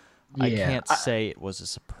Yeah. can't say it was a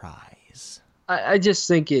surprise. I just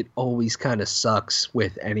think it always kind of sucks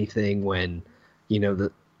with anything when,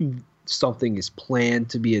 the something is planned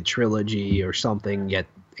to be a trilogy or something, yet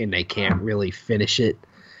and they can't really finish it,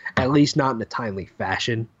 at least not in a timely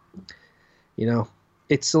fashion.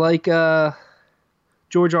 It's like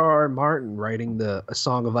George R. R. Martin writing the A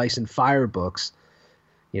Song of Ice and Fire books.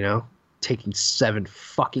 Taking 7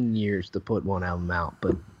 fucking years to put one album out,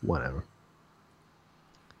 but whatever.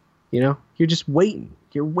 You're just waiting.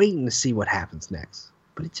 You're waiting to see what happens next,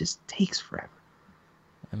 but it just takes forever.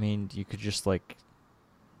 I mean, you could just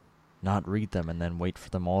not read them and then wait for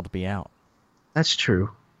them all to be out. That's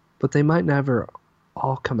true, but they might never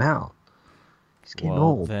all come out. He's getting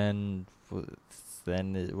old. Then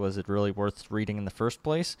was it really worth reading in the first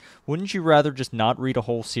place? Wouldn't you rather just not read a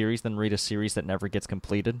whole series than read a series that never gets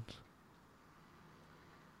completed?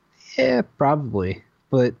 Yeah, probably.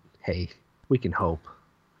 But hey, we can hope.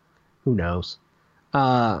 Who knows?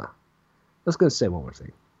 I was going to say one more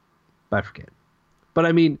thing, but I forget. But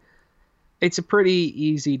I mean, it's a pretty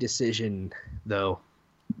easy decision, though.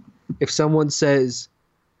 If someone says,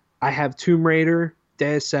 I have Tomb Raider,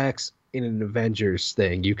 Deus Ex, and an Avengers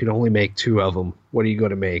thing, you can only make 2 of them. What are you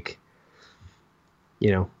going to make?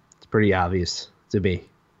 It's pretty obvious to me.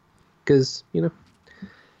 Because, got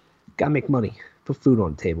to make money. Put food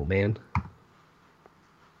on the table, man.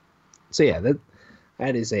 So yeah,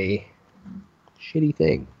 that is a shitty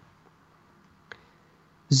thing.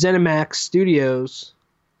 ZeniMax Studios,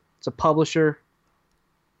 it's a publisher,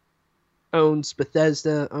 owns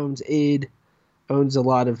Bethesda, owns id, owns a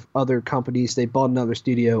lot of other companies. They bought another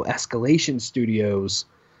studio, Escalation Studios.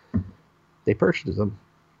 They purchased them.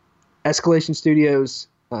 Escalation Studios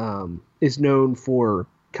is known for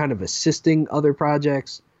kind of assisting other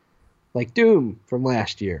projects, like Doom from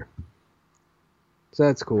last year. So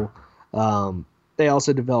that's cool. They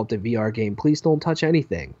also developed a VR game, Please Don't Touch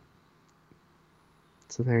Anything.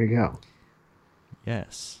 So there you go.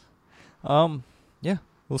 Yes. Yeah.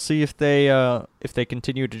 We'll see if they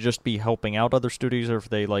continue to just be helping out other studios or if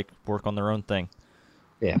they work on their own thing.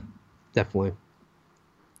 Yeah, definitely.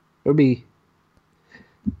 It would be,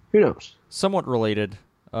 who knows? Somewhat related,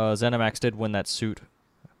 ZeniMax did win that suit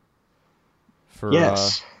for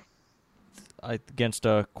yes. Against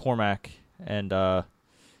Cormac, and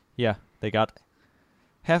yeah, they got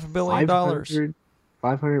 $500 million.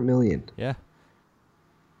 $500 million. Yeah.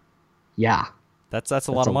 Yeah. That's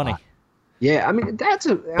a lot of money. Lot. Yeah, I mean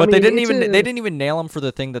they didn't even nail him for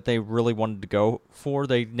the thing that they really wanted to go for.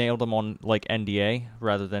 They nailed him on NDA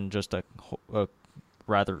rather than just a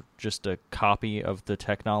copy of the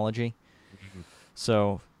technology. Mm-hmm.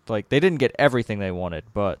 So they didn't get everything they wanted,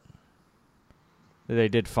 but they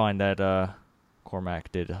did find that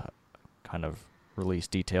Cormac did kind of release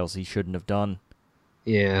details he shouldn't have done.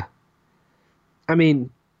 Yeah. I mean,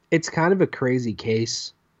 it's kind of a crazy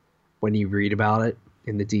case when you read about it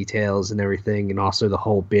in the details and everything, and also the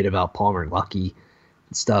whole bit about Palmer Luckey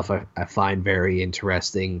and stuff I find very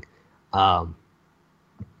interesting. But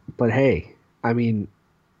hey, I mean,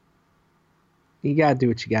 you gotta do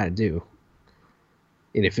what you gotta do.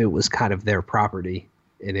 And if it was kind of their property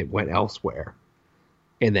and it went elsewhere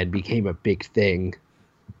and then became a big thing,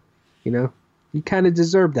 you kind of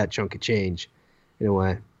deserve that chunk of change in a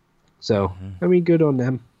way. So, I mean, good on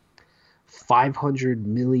them. $500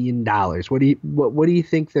 million. What do you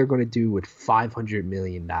think they're going to do with $500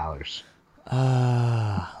 million?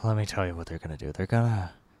 Let me tell you what they're going to do. They're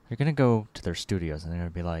gonna go to their studios and they're going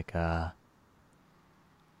to be like,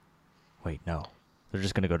 wait, no. They're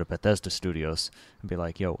just going to go to Bethesda Studios and be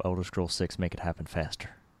like, yo, Elder Scrolls 6, make it happen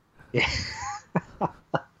faster. Yeah.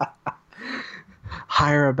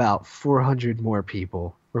 Hire about 400 more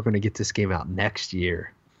people. We're going to get this game out next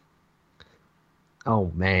year.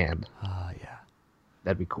 Oh, man. Yeah.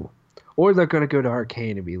 That'd be cool. Or they're going to go to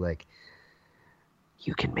Arcane and be like,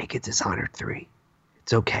 you can make it Dishonored 3.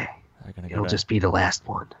 It's okay. It'll just be the last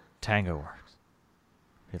one. Tango Works.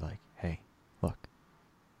 Be like, hey, look.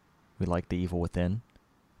 We like The Evil Within.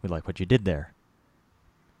 We like what you did there.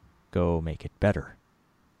 Go make it better.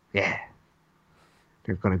 Yeah.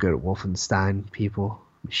 They're going to go to Wolfenstein people,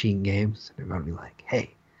 Machine Games, and they're going to be like, hey,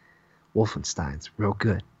 Wolfenstein's real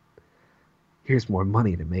good. Here's more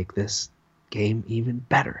money to make this game even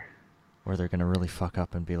better. Or they're going to really fuck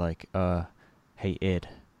up and be like, hey, id,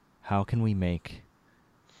 how can we make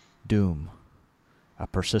Doom a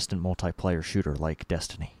persistent multiplayer shooter like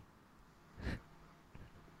Destiny?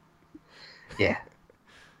 Yeah.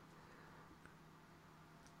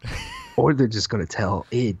 Or they're just going to tell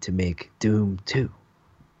id to make Doom 2.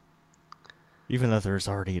 Even though there's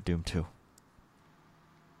already a Doom 2.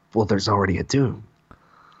 Well, there's already a Doom.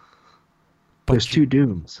 There's But two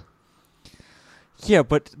Dooms. yeah,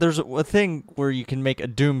 but there's a thing where you can make a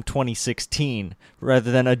Doom 2016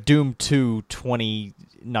 rather than a Doom 2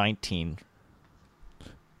 2019.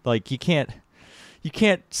 Like you can't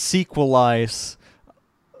sequelize.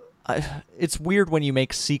 It's weird when you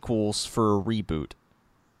make sequels for a reboot.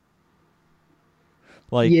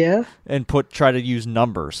 Like Yeah. and try to use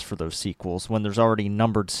numbers for those sequels when there's already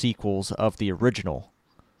numbered sequels of the original.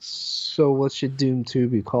 So what should Doom 2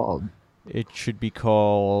 be called? It should be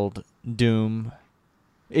called Doom.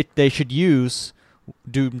 They should use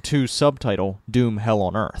Doom 2 subtitle Doom Hell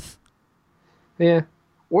on Earth. Yeah.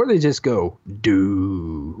 Or they just go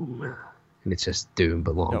Doom. And it's just Doom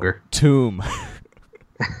but longer. No, Tomb.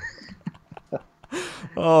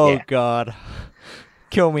 Oh, yeah. God.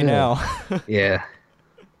 Kill me now. Yeah.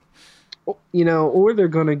 You know, or they're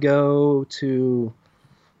going to go to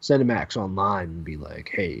ZeniMax Online and be like,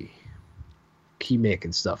 hey, keep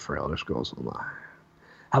making stuff for Elder Scrolls Online.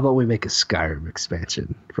 How about we make a Skyrim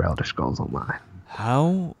expansion for Elder Scrolls Online?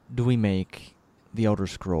 How do we make the Elder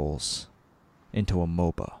Scrolls into a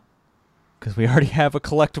MOBA? Because we already have a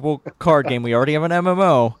collectible card game. We already have an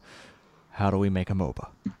MMO. How do we make a MOBA?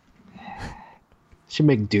 Should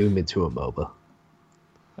make Doom into a MOBA.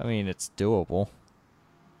 I mean, it's doable.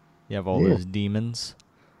 You have all those demons.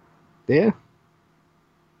 Yeah.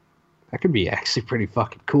 That could be actually pretty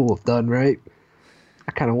fucking cool if done right.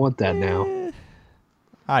 I kind of want that now.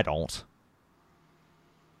 I don't.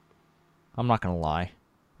 I'm not going to lie.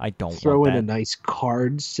 I don't Throw want in that. a nice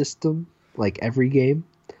card system like every game.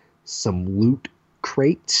 Some loot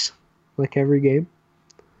crates like every game.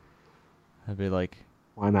 I'd be like...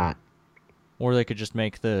 Why not? Or they could just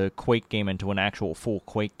make the Quake game into an actual full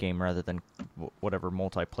Quake game rather than whatever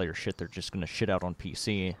multiplayer shit they're just going to shit out on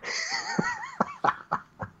PC.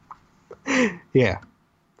 Yeah.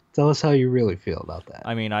 Tell us how you really feel about that.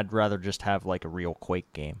 I mean, I'd rather just have like a real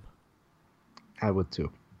Quake game. I would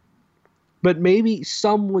too. But maybe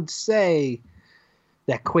some would say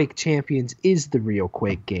that Quake Champions is the real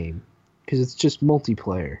Quake game because it's just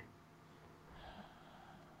multiplayer.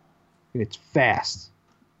 And it's fast.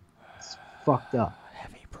 It's fucked up.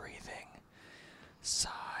 Heavy breathing. Sigh.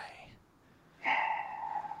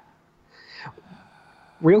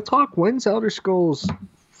 Real talk, when's Elder Scrolls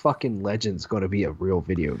fucking Legends going to be a real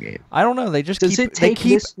video game? I don't know. They just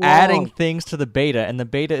keep adding things to the beta, and the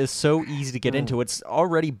beta is so easy to get into. It's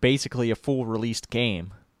already basically a full released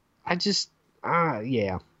game.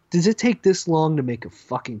 Yeah. Does it take this long to make a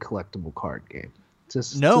fucking collectible card game?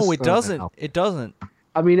 No, it doesn't. It doesn't.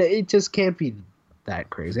 I mean, it just can't be that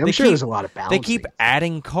crazy. I'm sure there's a lot of balance. They keep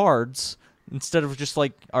adding cards instead of just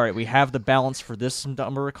like, all right, we have the balance for this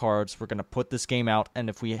number of cards. We're going to put this game out, and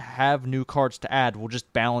if we have new cards to add, we'll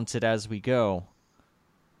just balance it as we go.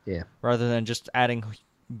 Yeah. Rather than just adding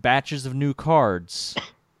batches of new cards.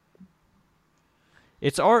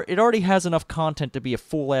 It already has enough content to be a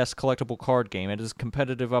full-ass collectible card game. It is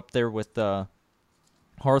competitive up there with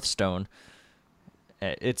Hearthstone.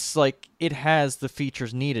 It's like it has the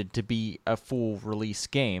features needed to be a full release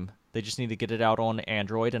game. They just need to get it out on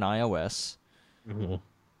Android and iOS. Mm-hmm.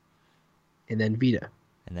 And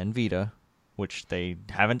then Vita. Which they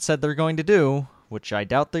haven't said they're going to do, which I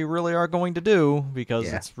doubt they really are going to do,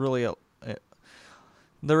 because it's really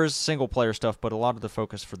there is single-player stuff, but a lot of the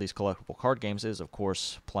focus for these collectible card games is, of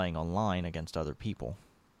course, playing online against other people.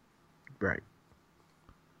 Right.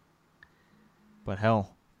 But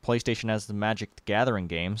hell, PlayStation has the Magic the Gathering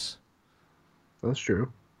games. That's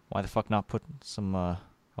true. Why the fuck not put some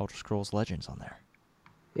Elder Scrolls Legends on there?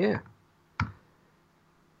 Yeah.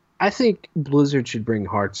 I think Blizzard should bring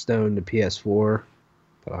Hearthstone to PS4.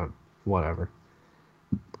 But whatever.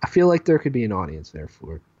 I feel like there could be an audience there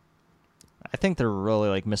for it. I think they're really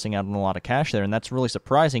like missing out on a lot of cash there, and that's really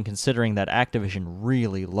surprising considering that Activision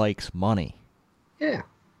really likes money. Yeah.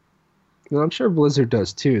 Well, I'm sure Blizzard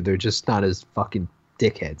does too. They're just not as fucking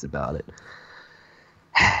dickheads about it.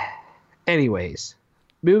 Anyways,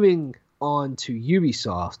 moving on to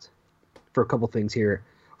Ubisoft for a couple things here.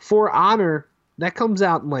 For Honor, that comes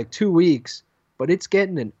out in like 2 weeks, but it's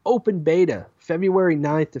getting an open beta February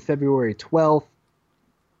 9th to February 12th.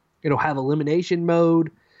 It'll have elimination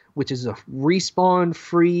mode, which is a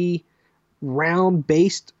respawn-free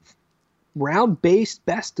round-based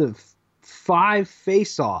best of 5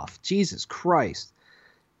 face-off. Jesus Christ.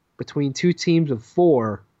 Between 2 teams of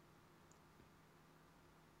 4.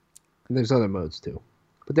 And there's other modes too.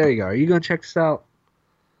 But there you go. Are you going to check this out?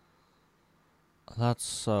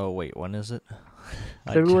 That's, wait, when is it?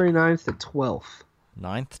 February 9th to 12th.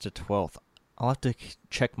 9th to 12th. I'll have to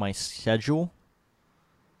check my schedule.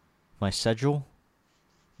 My schedule?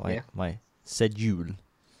 My schedule.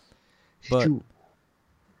 But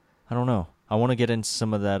I don't know. I want to get into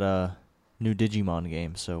some of that new Digimon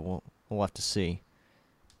game, so we'll have to see.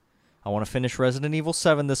 I want to finish Resident Evil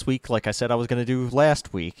 7 this week, like I said I was going to do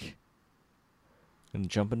last week. And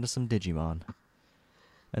jump into some Digimon.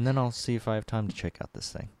 And then I'll see if I have time to check out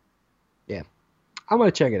this thing. Yeah. I'm going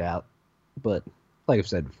to check it out. But like I've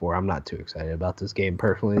said before, I'm not too excited about this game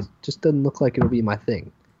personally. It just doesn't look like it'll be my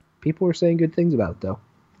thing. People are saying good things about it, though.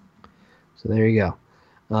 So there you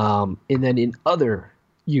go. And then in other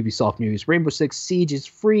Ubisoft news, Rainbow Six Siege is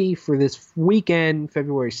free for this weekend,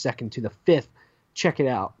 February 2nd to the 5th. Check it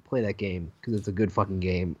out. Play that game, because it's a good fucking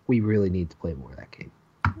game. We really need to play more of that game.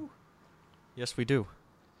 Yes, we do.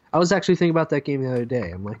 I was actually thinking about that game the other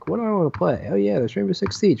day. I'm like, what do I want to play? Oh, yeah, there's Rainbow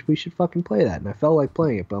Six Siege. We should fucking play that. And I felt like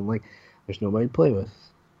playing it, but I'm like, there's nobody to play with.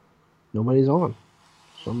 Nobody's on.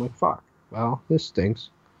 So I'm like, fuck. Well, this stinks.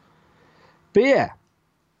 But yeah,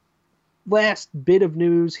 last bit of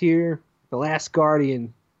news here. The Last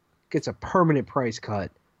Guardian gets a permanent price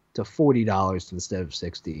cut to $40 instead of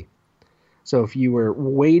 $60. So if you were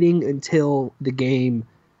waiting until the game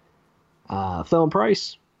fell in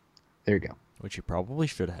price, there you go. Which you probably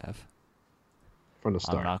should have. From the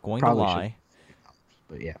start. I'm not going probably to lie.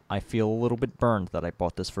 But yeah. I feel a little bit burned that I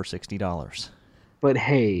bought this for $60. But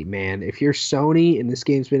hey, man, if you're Sony and this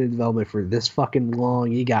game's been in development for this fucking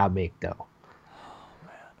long, you gotta make dough.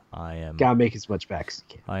 Gotta make as much back as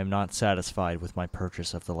you can. I am not satisfied with my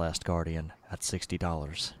purchase of The Last Guardian at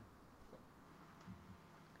 $60.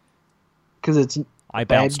 Because it's I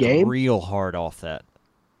bad bounced game? real hard off that.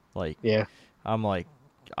 Like, yeah. I'm like,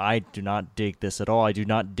 I do not dig this at all. I do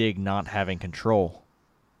not dig not having control.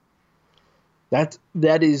 That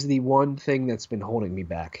is the one thing that's been holding me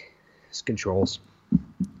back. Is controls.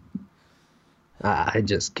 I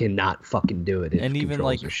just cannot fucking do it. And even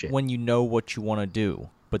like when you know what you want to do,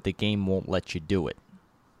 but the game won't let you do it.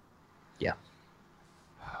 Yeah.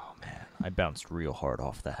 Oh man, I bounced real hard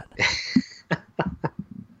off that.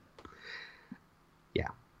 Yeah.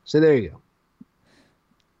 So there you go.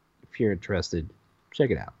 If you're interested, check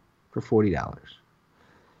it out for $40.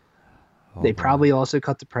 Oh, they boy. probably also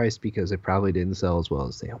cut the price because it probably didn't sell as well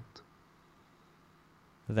as they hoped.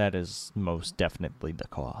 That is most definitely the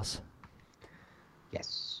cause.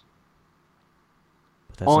 Yes.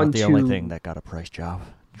 But that's not the only thing that got a price drop.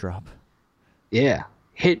 Yeah.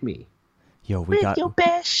 Hit me. Yo, we got your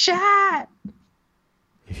best shot.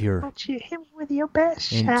 If you're Won't you hit me with your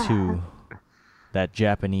best into shot? that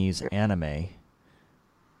Japanese anime,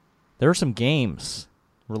 there are some games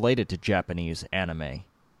related to Japanese anime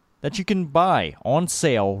that you can buy on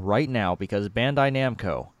sale right now because Bandai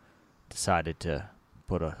Namco decided to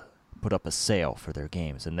put up a sale for their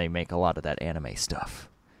games, and they make a lot of that anime stuff,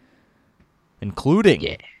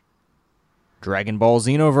 including Dragon Ball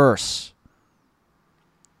Xenoverse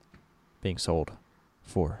being sold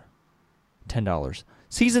for $10.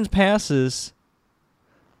 Season passes.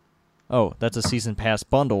 Oh, that's a season pass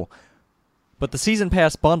bundle, but the season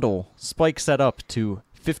pass bundle spikes that up to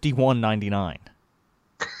 $51.99.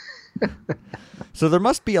 So there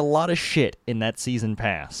must be a lot of shit in that season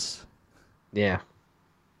pass. Yeah.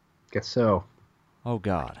 Guess so. Oh,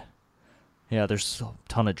 God. Yeah, there's a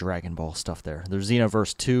ton of Dragon Ball stuff there. There's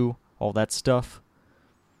Xenoverse 2, all that stuff.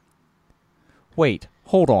 Wait,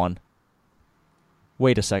 hold on.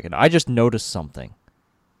 Wait a second. I just noticed something.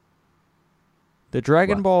 The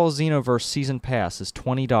Dragon Ball Xenoverse Season Pass is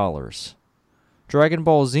 $20. Dragon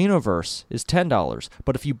Ball Xenoverse is $10.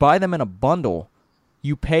 But if you buy them in a bundle,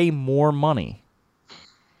 you pay more money.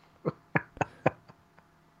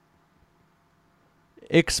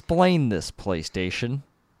 Explain this, PlayStation.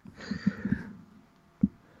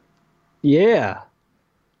 Yeah.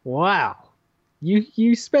 Wow.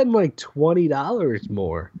 You spend like $20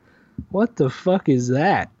 more. What the fuck is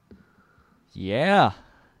that? Yeah.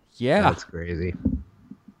 That's crazy.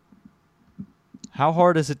 How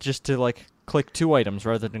hard is it just to like click 2 items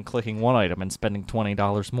rather than clicking 1 item and spending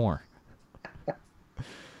 $20 more?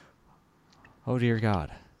 Oh dear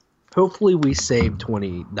God. Hopefully we saved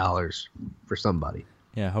 $20 for somebody.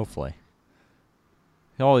 Yeah, hopefully.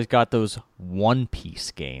 You always got those One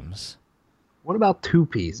Piece games. What about 2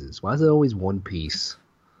 pieces? Why is it always 1 piece?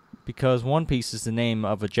 Because One Piece is the name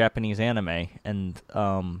of a Japanese anime, and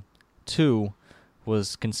 2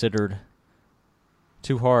 was considered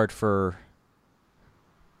too hard for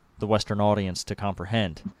the Western audience to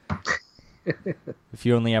comprehend. If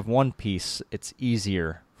you only have 1 piece, it's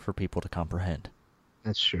easier for people to comprehend.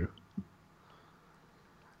 That's true.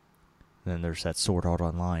 Then there's that Sword Art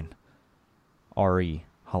Online, RE,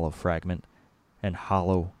 Hollow Fragment, and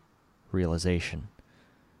Hollow Realization.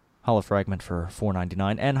 Hollow Fragment for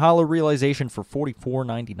 $4.99 and Hollow Realization for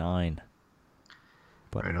 $44.99.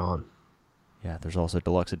 But Right on. yeah, there's also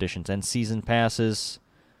deluxe editions and season passes.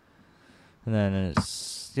 And then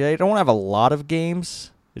they don't have a lot of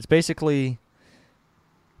games. It's basically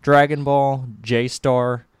Dragon Ball,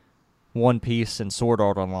 J-Star, One Piece, and Sword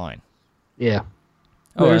Art Online. Yeah.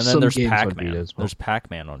 Oh, There's and then there's some games on Pac-Man. Vita as well. There's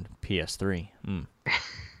Pac-Man on PS3.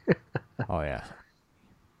 Oh, yeah.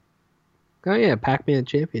 Oh yeah, Pac-Man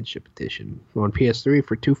Championship Edition on PS3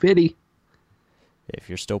 for $250. If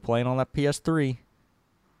you're still playing on that PS3,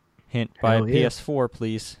 hint, buy a Hell yeah. PS4,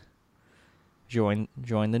 please. Join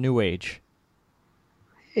the new age.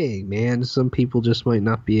 Hey man, some people just might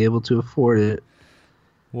not be able to afford it.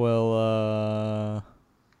 Well,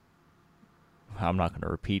 I'm not going to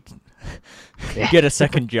repeat. Get a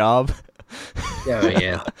second job. Yeah,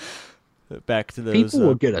 yeah. Back to those. People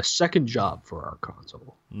will get a second job for our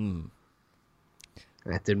console.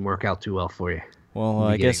 That didn't work out too well for you. Well,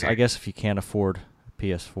 I guess if you can't afford a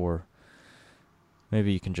PS4,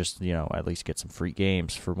 maybe you can just, at least get some free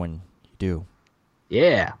games for when you do.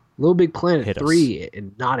 Yeah. Little Big Planet Hit 3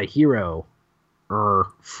 and Not a Hero are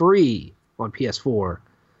free on PS4 for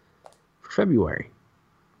February.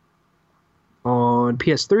 On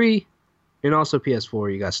PS3 and also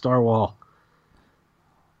PS4, you got Star Wall.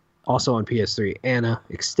 Also on PS3, Anna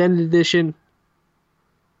Extended Edition.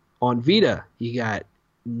 On Vita, you got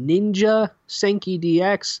Ninja Senki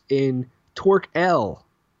DX and Torque L,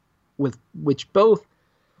 which both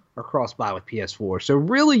are cross-buy with PS4. So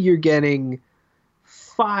really, you're getting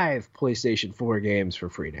 5 PlayStation 4 games for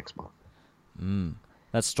free next month.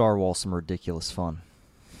 That's Star Wars, some ridiculous fun.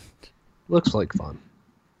 Looks like fun.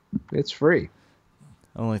 It's free.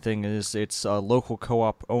 Only thing is, it's local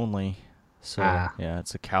co-op only. So, yeah,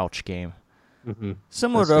 it's a couch game. Mm-hmm.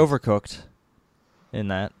 Similar to Overcooked in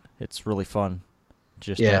that. It's really fun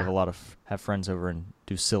just to have friends over and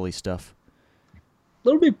do silly stuff.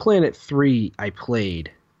 Little Big Planet 3 I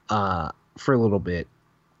played for a little bit.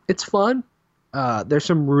 It's fun. There's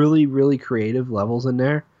some really, really creative levels in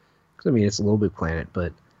there. Because, I mean, it's a Little Big Planet,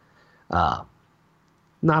 but not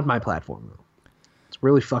my platform, though. It's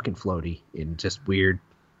really fucking floaty and just weird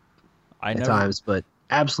at times, but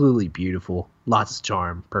absolutely beautiful. Lots of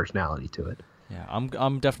charm, personality to it. Yeah,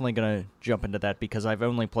 I'm definitely gonna jump into that because I've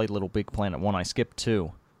only played Little Big Planet 1. I skipped 2,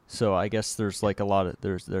 so I guess there's like a lot of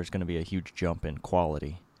there's gonna be a huge jump in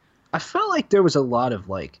quality. I felt like there was a lot of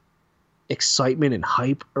like excitement and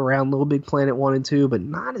hype around Little Big Planet 1 and 2, but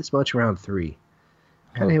not as much around 3.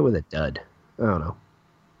 Kind of hit with a dud. I don't know,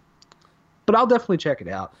 but I'll definitely check it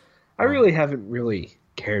out. I really haven't really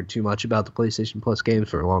cared too much about the PlayStation Plus games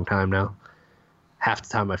for a long time now. Half the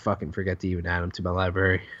time I fucking forget to even add them to my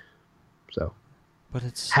library. So, but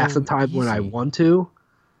it's half the time when I want to.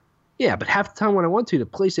 Yeah, but half the time when I want to, the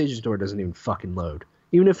PlayStation Store doesn't even fucking load.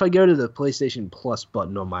 Even if I go to the PlayStation Plus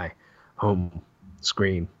button on my home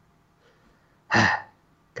screen.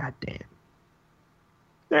 God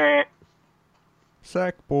damn.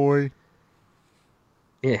 Sack boy.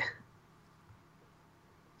 Yeah.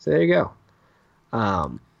 So there you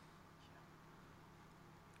go.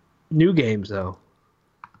 New games though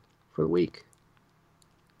for the week.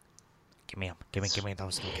 Give me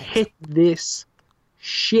those new games. Hit this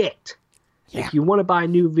shit. Yeah. If you want to buy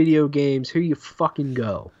new video games, here you fucking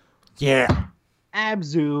go. Yeah.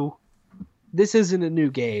 Abzu. This isn't a new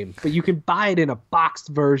game, but you can buy it in a boxed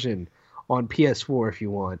version on PS4 if you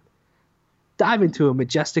want. Dive into a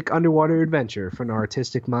majestic underwater adventure from an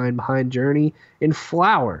artistic mind behind Journey in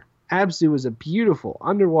Flower. Abzu is a beautiful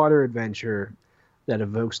underwater adventure that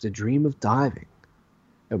evokes the dream of diving.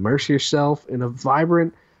 Immerse yourself in a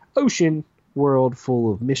vibrant ocean world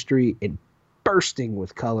full of mystery and bursting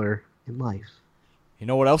with color and life. You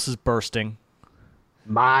know what else is bursting?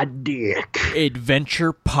 My dick.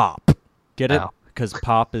 Adventure Pop. Get it? Because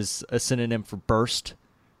pop is a synonym for burst.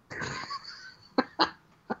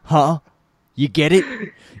 Huh? You get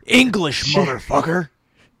it? English, motherfucker.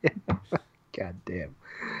 God damn.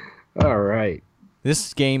 All right.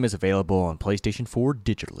 This game is available on PlayStation 4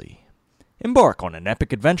 digitally. Embark on an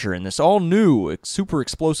epic adventure in this all-new, super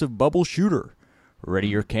explosive bubble shooter. Ready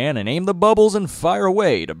your cannon, aim the bubbles, and fire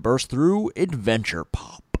away to burst through Adventure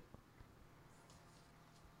Pop.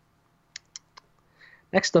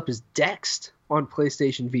 Next up is Dext on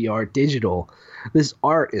PlayStation VR Digital. This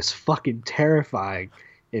art is fucking terrifying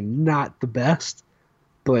and not the best,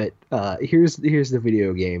 but here's the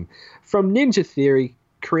video game. From Ninja Theory,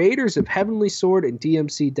 creators of Heavenly Sword and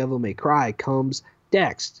DMC Devil May Cry, comes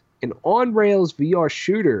Dext, an on-rails VR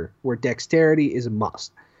shooter where dexterity is a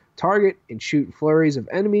must. Target and shoot flurries of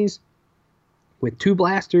enemies with 2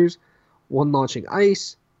 blasters, one launching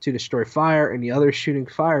ice to destroy fire and the other shooting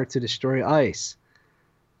fire to destroy ice.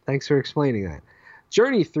 Thanks for explaining that.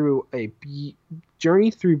 Journey through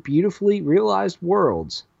beautifully realized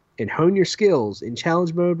worlds and hone your skills in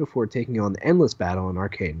challenge mode before taking on the endless battle in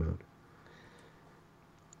arcade mode.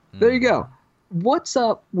 There you go. What's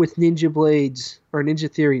up with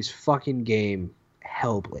Ninja Theory's fucking game,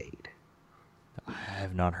 Hellblade? I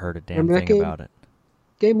have not heard a damn thing about it.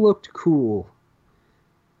 Game looked cool.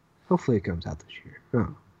 Hopefully it comes out this year.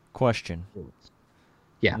 Oh. Question.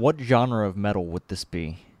 Yeah. What genre of metal would this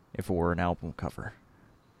be if it were an album cover?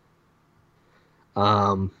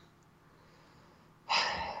 I'm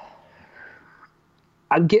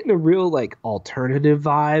getting a real like alternative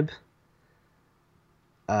vibe.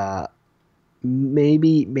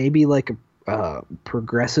 Maybe like a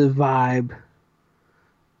progressive vibe.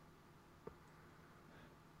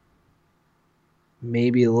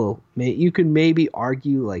 Maybe a little. You could maybe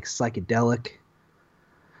argue like psychedelic.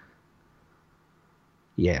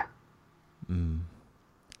 Yeah.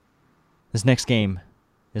 This next game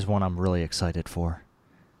is one I'm really excited for.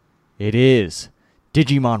 It is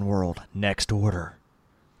Digimon World Next Order.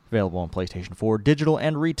 Available on PlayStation 4, digital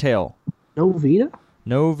and retail. No Vita?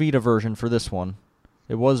 No Vita version for this one.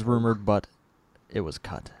 It was rumored, but it was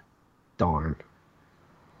cut. Darn.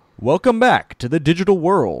 Welcome back to the digital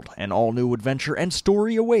world. An all-new adventure and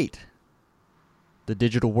story await. The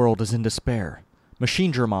digital world is in despair.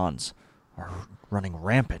 Machine Dramons are running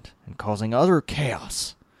rampant and causing utter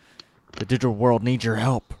chaos. The digital world needs your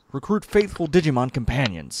help. Recruit faithful Digimon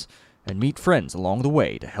companions and meet friends along the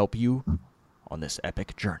way to help you on this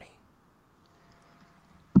epic journey.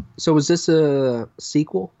 So is this a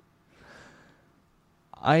sequel?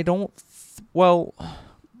 I don't think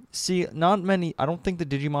the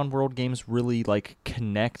Digimon World games really like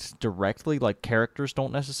connect directly. Like characters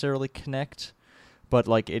don't necessarily connect, but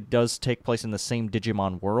like it does take place in the same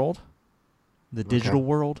Digimon world, the digital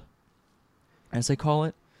world, as they call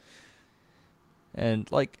it. And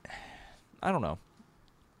like, I don't know.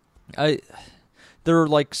 There are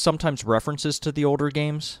like sometimes references to the older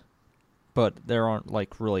games, but there aren't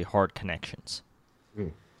like really hard connections.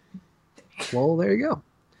 Well, there you go.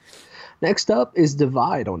 Next up is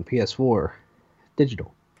Divide on PS4.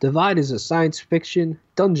 Digital. Divide is a science fiction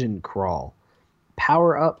dungeon crawl.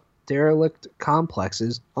 Power up derelict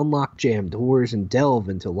complexes, unlock jammed doors, and delve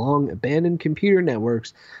into long abandoned computer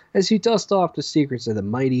networks as you dust off the secrets of the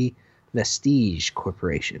mighty Vestige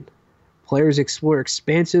Corporation. Players explore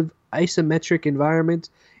expansive isometric environments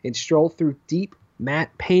and stroll through deep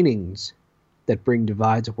matte paintings that bring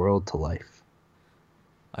Divide's world to life.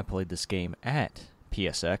 I played this game at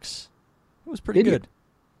PSX. It was pretty good.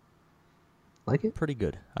 Like it? Pretty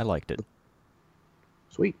good. I liked it.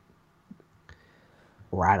 Sweet.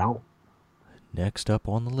 Right on. Next up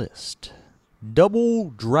on the list, Double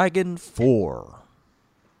Dragon 4.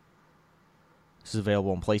 This is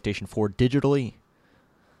available on PlayStation 4 digitally.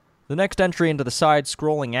 The next entry into the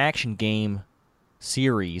side-scrolling action game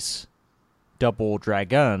series, Double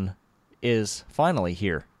Dragon, is finally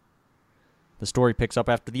here. The story picks up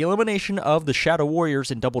after the elimination of the Shadow Warriors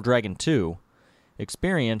in Double Dragon 2.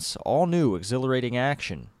 Experience all new exhilarating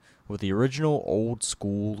action with the original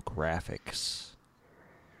old-school graphics.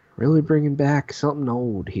 Really bringing back something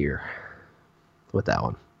old here with that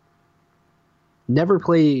one. Never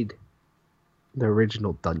played the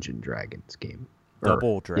original Dungeon Dragons game.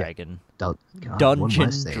 Double Dragon. God,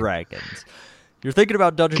 Dungeon Dragons. You're thinking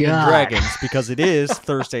about Dungeons and Dragons because it is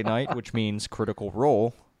Thursday night, which means Critical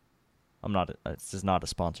Role. This is not a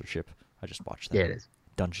sponsorship. I just watched that. Yeah, it is.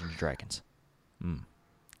 Dungeons and Dragons.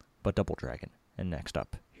 But Double Dragon. And next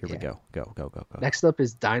up, here we go. Go. Next up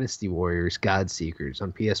is Dynasty Warriors God Seekers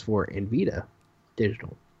on PS4 and Vita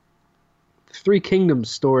digital. The Three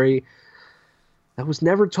Kingdoms story that was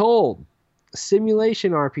never told. A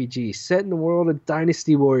simulation RPG set in the world of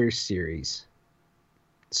Dynasty Warriors series.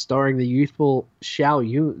 Starring the youthful Zhao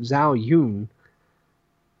Yun,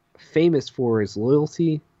 famous for his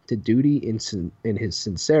loyalty to duty and his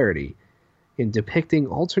sincerity in depicting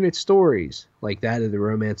alternate stories like that of the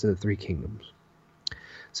Romance of the Three Kingdoms.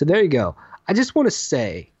 So there you go. I just want to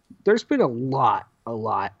say there's been a lot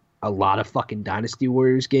of fucking Dynasty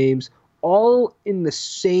Warriors games all in the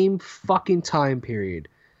same fucking time period.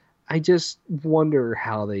 I just wonder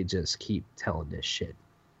how they just keep telling this shit.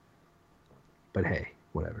 But hey,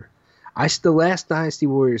 whatever. The last Dynasty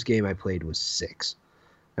Warriors game I played was 6.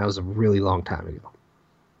 That was a really long time ago.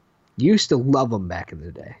 Used to love them back in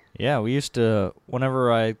the day. Yeah, we used to, whenever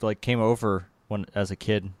I came over when as a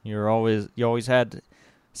kid. You always had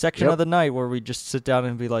section of the night where we just sit down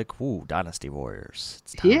and be like, "Ooh, Dynasty Warriors."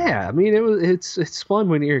 It's time. Yeah, I mean it's fun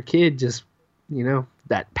when you're a kid, just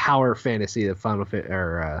that power fantasy that Final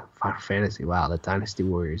Fantasy. Wow, that Dynasty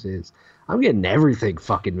Warriors is. I'm getting everything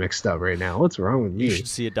fucking mixed up right now. What's wrong with me? You should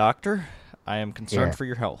see a doctor. I am concerned for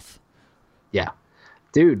your health. Yeah,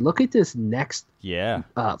 dude, look at this next. Yeah.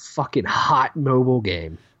 Fucking hot mobile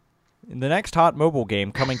game. The next hot mobile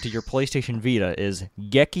game coming to your PlayStation Vita is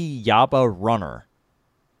Geki Yaba Runner.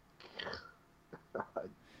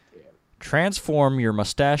 Transform your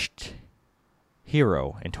mustached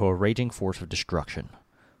hero into a raging force of destruction,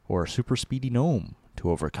 or a super speedy gnome to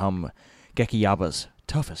overcome Geki Yaba's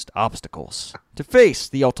toughest obstacles. To face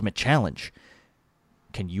the ultimate challenge,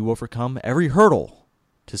 can you overcome every hurdle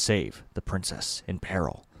to save the princess in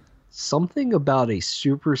peril? Something about a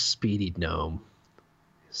super speedy gnome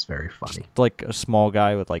is very funny. Just like a small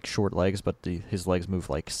guy with like short legs, but his legs move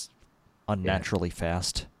like unnaturally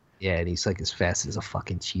fast. Yeah, and he's like as fast as a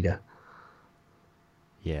fucking cheetah.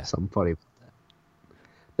 Yeah. Something funny about that.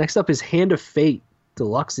 Next up is Hand of Fate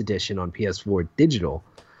Deluxe Edition on PS4 Digital.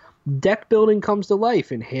 Deck building comes to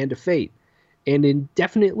life in Hand of Fate, an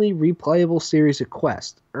indefinitely replayable series of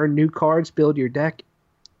quests. Earn new cards, build your deck,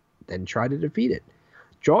 then try to defeat it.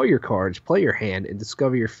 Draw your cards, play your hand, and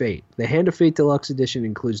discover your fate. The Hand of Fate Deluxe Edition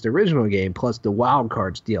includes the original game plus the Wild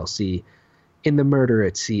Cards DLC in the Murder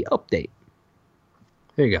at Sea update.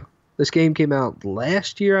 There you go. This game came out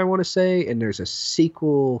last year, I want to say, and there's a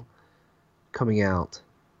sequel coming out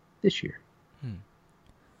this year.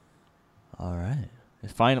 All right.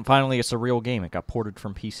 Finally, it's a real game. It got ported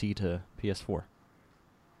from PC to PS4.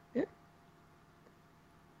 Yeah.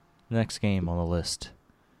 The next game on the list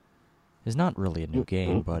is not really a new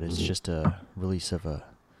game, but it's just a release of a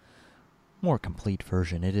more complete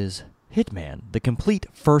version. It is Hitman, the complete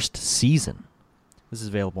first season. This is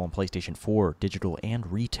available on PlayStation 4, digital,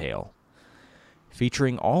 and retail.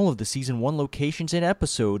 Featuring all of the Season 1 locations and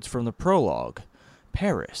episodes from the prologue: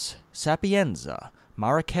 Paris, Sapienza,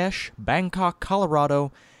 Marrakesh, Bangkok,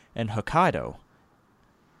 Colorado, and Hokkaido.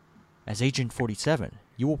 As Agent 47,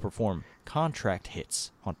 you will perform contract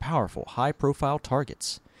hits on powerful, high-profile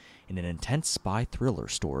targets in an intense spy thriller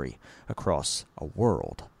story across a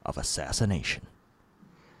world of assassination.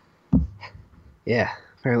 Yeah,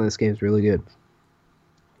 apparently this game's really good.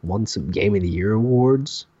 Won some Game of the Year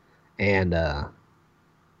awards, and I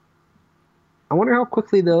wonder how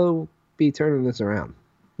quickly they'll be turning this around,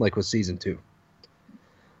 like with Season 2.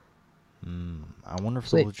 I wonder if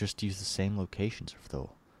they'll just use the same locations, or if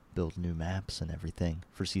they'll build new maps and everything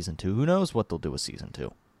for Season 2. Who knows what they'll do with Season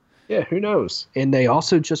 2? Yeah, who knows? And they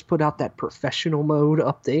also just put out that professional mode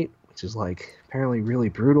update, which is like apparently really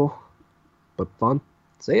brutal, but fun.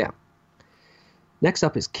 So yeah. Next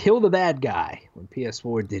up is Kill the Bad Guy on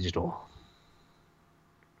PS4 Digital.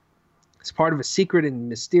 It's part of a secret and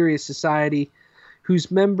mysterious society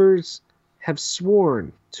whose members have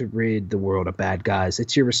sworn to rid the world of bad guys.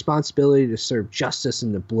 It's your responsibility to serve justice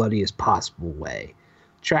in the bloodiest possible way.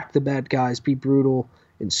 Track the bad guys, be brutal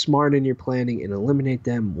and smart in your planning, and eliminate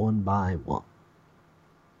them one by one.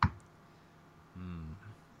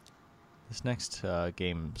 This next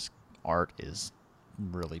game's art is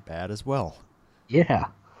really bad as well. Yeah.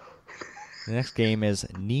 The next game is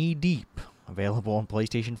Knee Deep, available on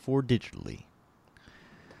PlayStation 4 digitally.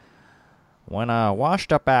 When a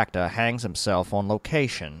washed-up actor hangs himself on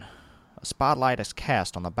location, a spotlight is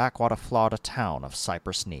cast on the backwater Florida town of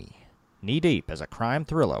Cypress Knee. Knee Deep is a crime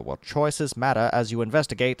thriller where choices matter as you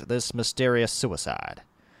investigate this mysterious suicide.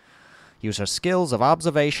 Use your skills of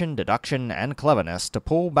observation, deduction, and cleverness to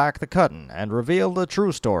pull back the curtain and reveal the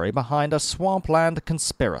true story behind a swampland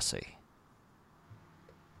conspiracy.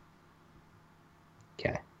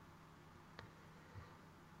 Okay.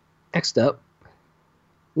 Next up,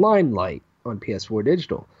 Limelight on PS4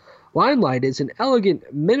 Digital. Limelight is an elegant,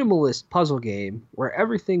 minimalist puzzle game where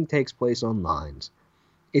everything takes place on lines.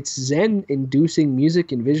 Its zen-inducing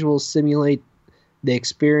music and visuals simulate the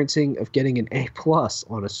experiencing of getting an A+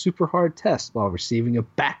 on a super hard test while receiving a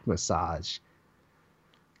back massage.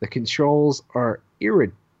 The controls are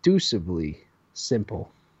irreducibly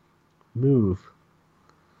simple. Move.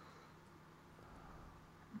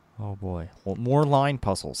 Oh boy. Well, more line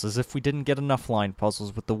puzzles, as if we didn't get enough line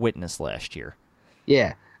puzzles with The Witness last year.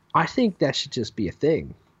 Yeah, I think that should just be a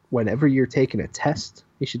thing. Whenever you're taking a test,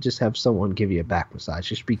 you should just have someone give you a back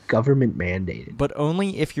massage. It should be government mandated. But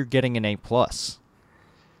only if you're getting an A+.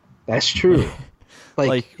 That's true.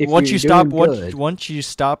 Like if once you're you stop doing good, once you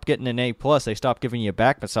stop getting an A+, they stop giving you a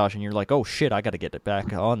back massage, and you're like, oh shit, I got to get it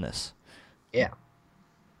back on this. yeah.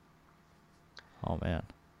 Oh man.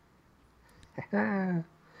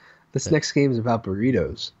 This next game is about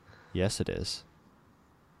burritos. Yes, it is.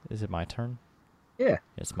 Is it my turn? Yeah.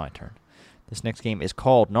 It's my turn. This next game is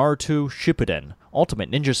called Naruto Shippuden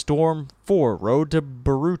Ultimate Ninja Storm 4 Road to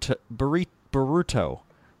Burrito. Road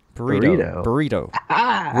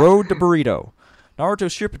to Burrito. Naruto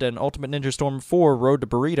Shippuden Ultimate Ninja Storm 4 Road to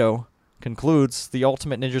Burrito concludes the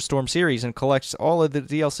Ultimate Ninja Storm series and collects all of the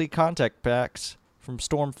DLC contact packs from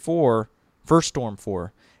Storm 4, first Storm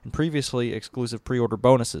 4, and previously exclusive pre-order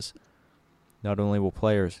bonuses. Not only will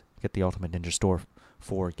players get the Ultimate Ninja Storm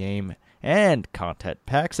 4 game and content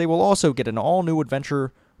packs, they will also get an all-new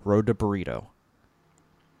adventure, Road to Burrito,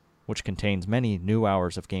 which contains many new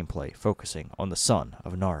hours of gameplay focusing on the son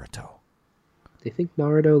of Naruto. Do you think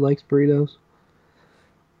Naruto likes burritos?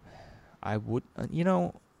 I would, I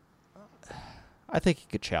think he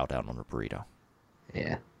could chow down on a burrito.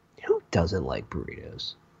 Yeah. Who doesn't like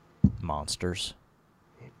burritos? Monsters.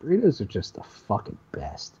 Yeah, burritos are just the fucking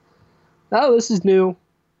best. Oh, this is new.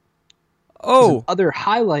 Oh! There's other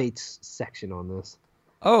highlights section on this.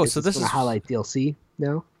 Oh, so this is... highlight DLC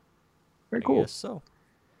now. Very cool. Yes, so.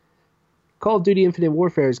 Call of Duty Infinite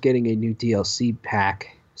Warfare is getting a new DLC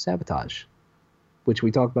pack, Sabotage, which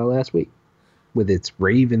we talked about last week, with its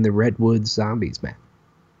Rave in the Redwoods Zombies map.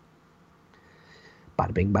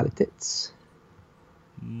 Bada bing, bada tits.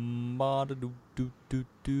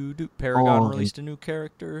 Paragon released a new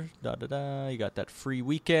character. You got that free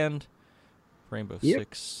weekend. Rainbow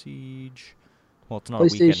Six Siege. Well, it's not a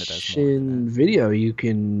weekend. It has more than that. Video, you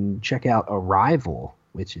can check out Arrival,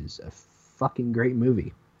 which is a fucking great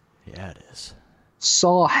movie. Yeah, it is.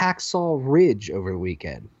 Saw Hacksaw Ridge over the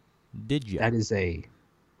weekend. Did you? That is a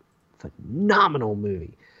phenomenal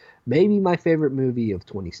movie. Maybe my favorite movie of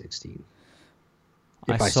 2016.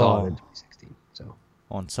 If I saw it in 2016. So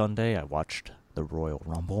on Sunday, I watched the Royal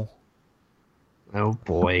Rumble. Oh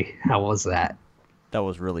boy, how was that? That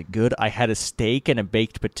was really good. I had a steak and a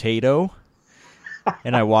baked potato,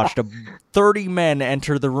 and I watched 30 men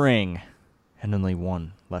enter the ring, and only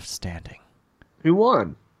one left standing. Who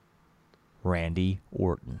won? Randy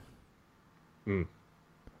Orton.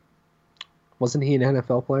 Wasn't he an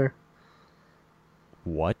NFL player?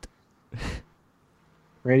 What?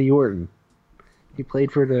 Randy Orton. He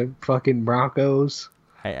played for the fucking Broncos.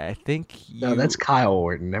 I think you... No, that's Kyle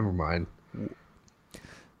Orton. Never mind.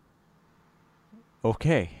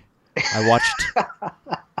 Okay. I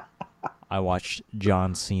watched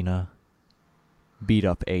John Cena beat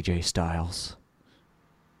up AJ Styles.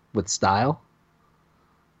 With style?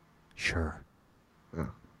 Sure. Oh.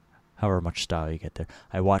 However much style you get there.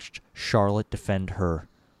 I watched Charlotte defend her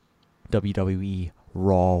WWE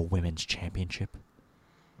Raw Women's Championship.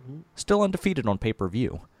 Still undefeated on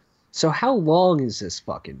pay-per-view. So how long is this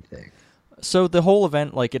fucking thing? So the whole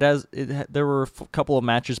event, like there were a couple of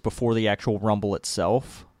matches before the actual Rumble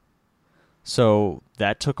itself. So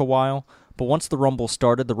that took a while. But once the Rumble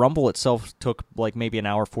started, the Rumble itself took like maybe an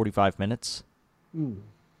hour, 45 minutes.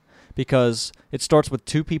 Because it starts with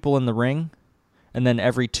 2 people in the ring, and then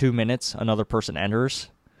every 2 minutes, another person enters.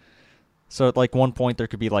 So at like one point, there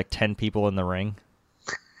could be like 10 people in the ring.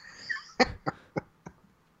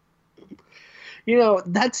 You know,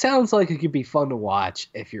 that sounds like it could be fun to watch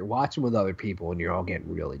if you're watching with other people and you're all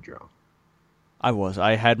getting really drunk.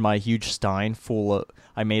 I had my huge stein full of...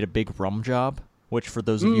 I made a big rum job, which for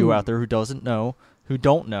those of you out there who don't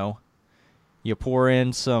know, you pour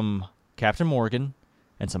in some Captain Morgan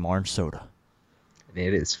and some orange soda.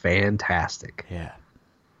 It is fantastic. Yeah.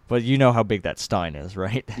 But you know how big that stein is,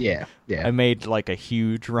 right? Yeah. I made like a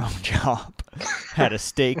huge rum job. Had a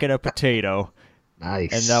steak and a potato.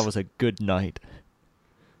 Nice. And that was a good night.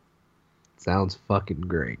 Sounds fucking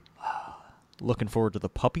great. Looking forward to the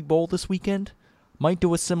Puppy Bowl this weekend. Might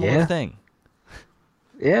do a similar thing.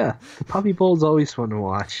 Yeah, the Puppy Bowl is always fun to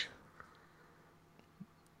watch.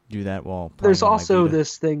 Do that while playing. There's also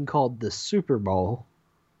this thing called the Super Bowl.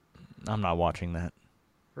 I'm not watching that.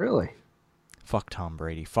 Really? Fuck Tom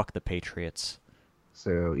Brady. Fuck the Patriots.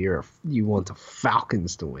 So you want the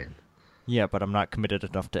Falcons to win? Yeah, but I'm not committed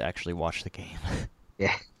enough to actually watch the game.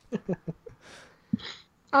 Yeah.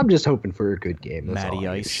 I'm just hoping for a good game. That's Matty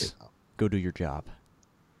all Ice, go do your job.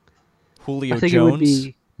 Julio think Jones,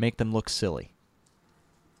 make them look silly.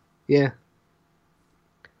 Yeah.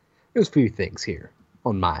 There's a few things here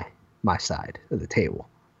on my side of the table.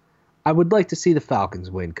 I would like to see the Falcons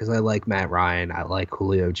win because I like Matt Ryan. I like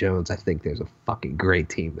Julio Jones. I think there's a fucking great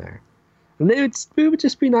team there. And it would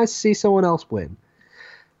just be nice to see someone else win.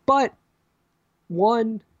 But,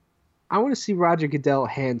 one, I want to see Roger Goodell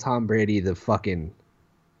hand Tom Brady the fucking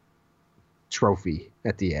trophy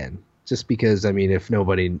at the end. Just because, I mean, if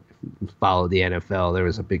nobody followed the NFL, there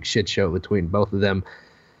was a big shit show between both of them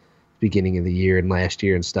beginning of the year and last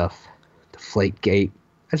year and stuff. Deflategate.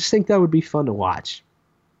 I just think that would be fun to watch.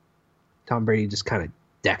 Tom Brady just kind of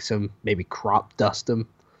decks him, maybe crop dust him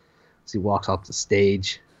as he walks off the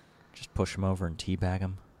stage. Just push him over and teabag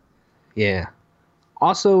him. Yeah.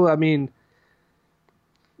 Also, I mean,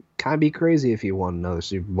 kind of be crazy if he won another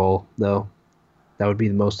Super Bowl, though. That would be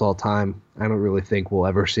the most all time. I don't really think we'll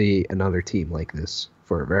ever see another team like this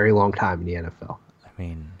for a very long time in the NFL. I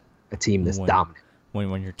mean, a team that's dominant.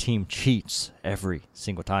 When your team cheats every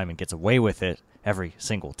single time and gets away with it every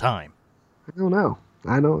single time. I don't know.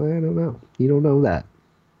 I don't know. You don't know that.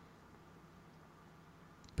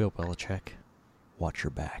 Bill Belichick, watch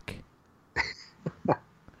your back.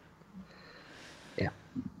 Yeah.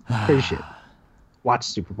 Crazy shit. Watch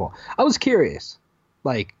Super Bowl. I was curious,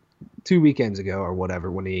 like 2 weekends ago or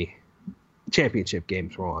whatever, when the championship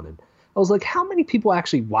games were on, and I was like, how many people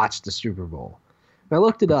actually watched the Super Bowl? And I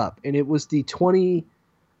looked it up, and it was the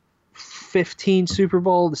 2015 Super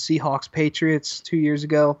Bowl, the Seahawks Patriots 2 years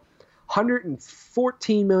ago.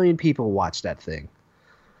 114 million people watched that thing.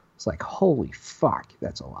 It's like, holy fuck,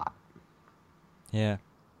 that's a lot. Yeah,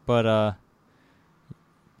 but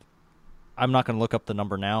I'm not going to look up the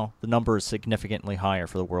number now. The number is significantly higher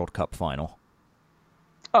for the World Cup final.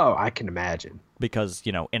 Oh, I can imagine. Because,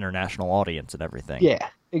 international audience and everything. Yeah,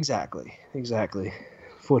 exactly.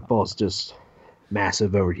 Football's just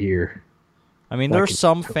massive over here. I mean, there are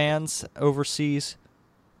some fans overseas,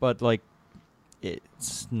 but, like,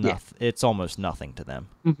 it's it's almost nothing to them.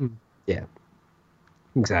 Mm-hmm. Yeah,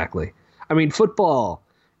 exactly. I mean, football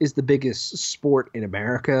is the biggest sport in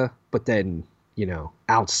America, but then,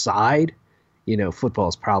 outside, football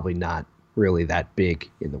is probably not really that big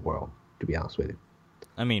in the world, to be honest with you.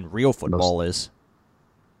 I mean, real football is.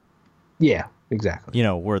 Yeah, exactly.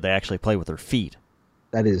 Where they actually play with their feet.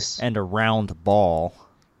 That is. And a round ball.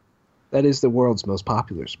 That is the world's most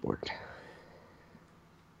popular sport.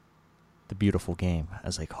 The beautiful game,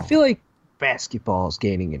 as they call it. I feel like basketball is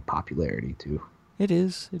gaining in popularity, too. It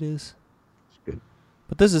is. It's good.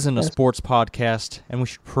 But this isn't a sports podcast, and we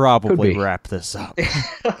should probably wrap this up.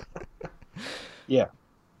 Yeah.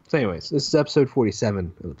 So anyways, this is episode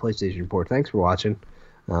 47 of the PlayStation Report. Thanks for watching,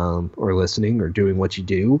 or listening, or doing what you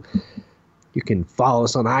do. You can follow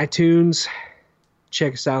us on iTunes.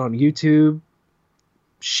 Check us out on YouTube.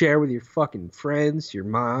 Share with your fucking friends, your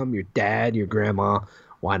mom, your dad, your grandma.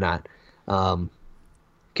 Why not? You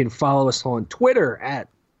can follow us on Twitter at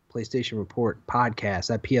PlayStation Report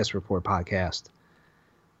Podcast, at PS Report Podcast.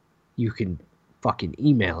 You can fucking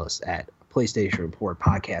email us at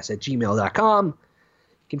PlayStationReportPodcast@gmail.com. You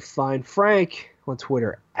can find Frank on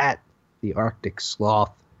Twitter at the Arctic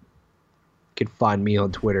Sloth. You can find me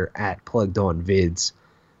on Twitter at PluggedOnVids.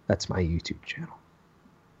 That's my YouTube channel.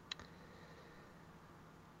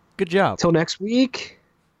 Good job. Till next week.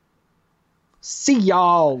 See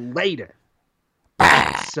y'all later.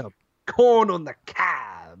 Some corn on the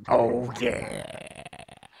cob. Oh, yeah.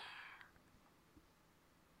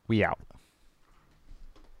 We out.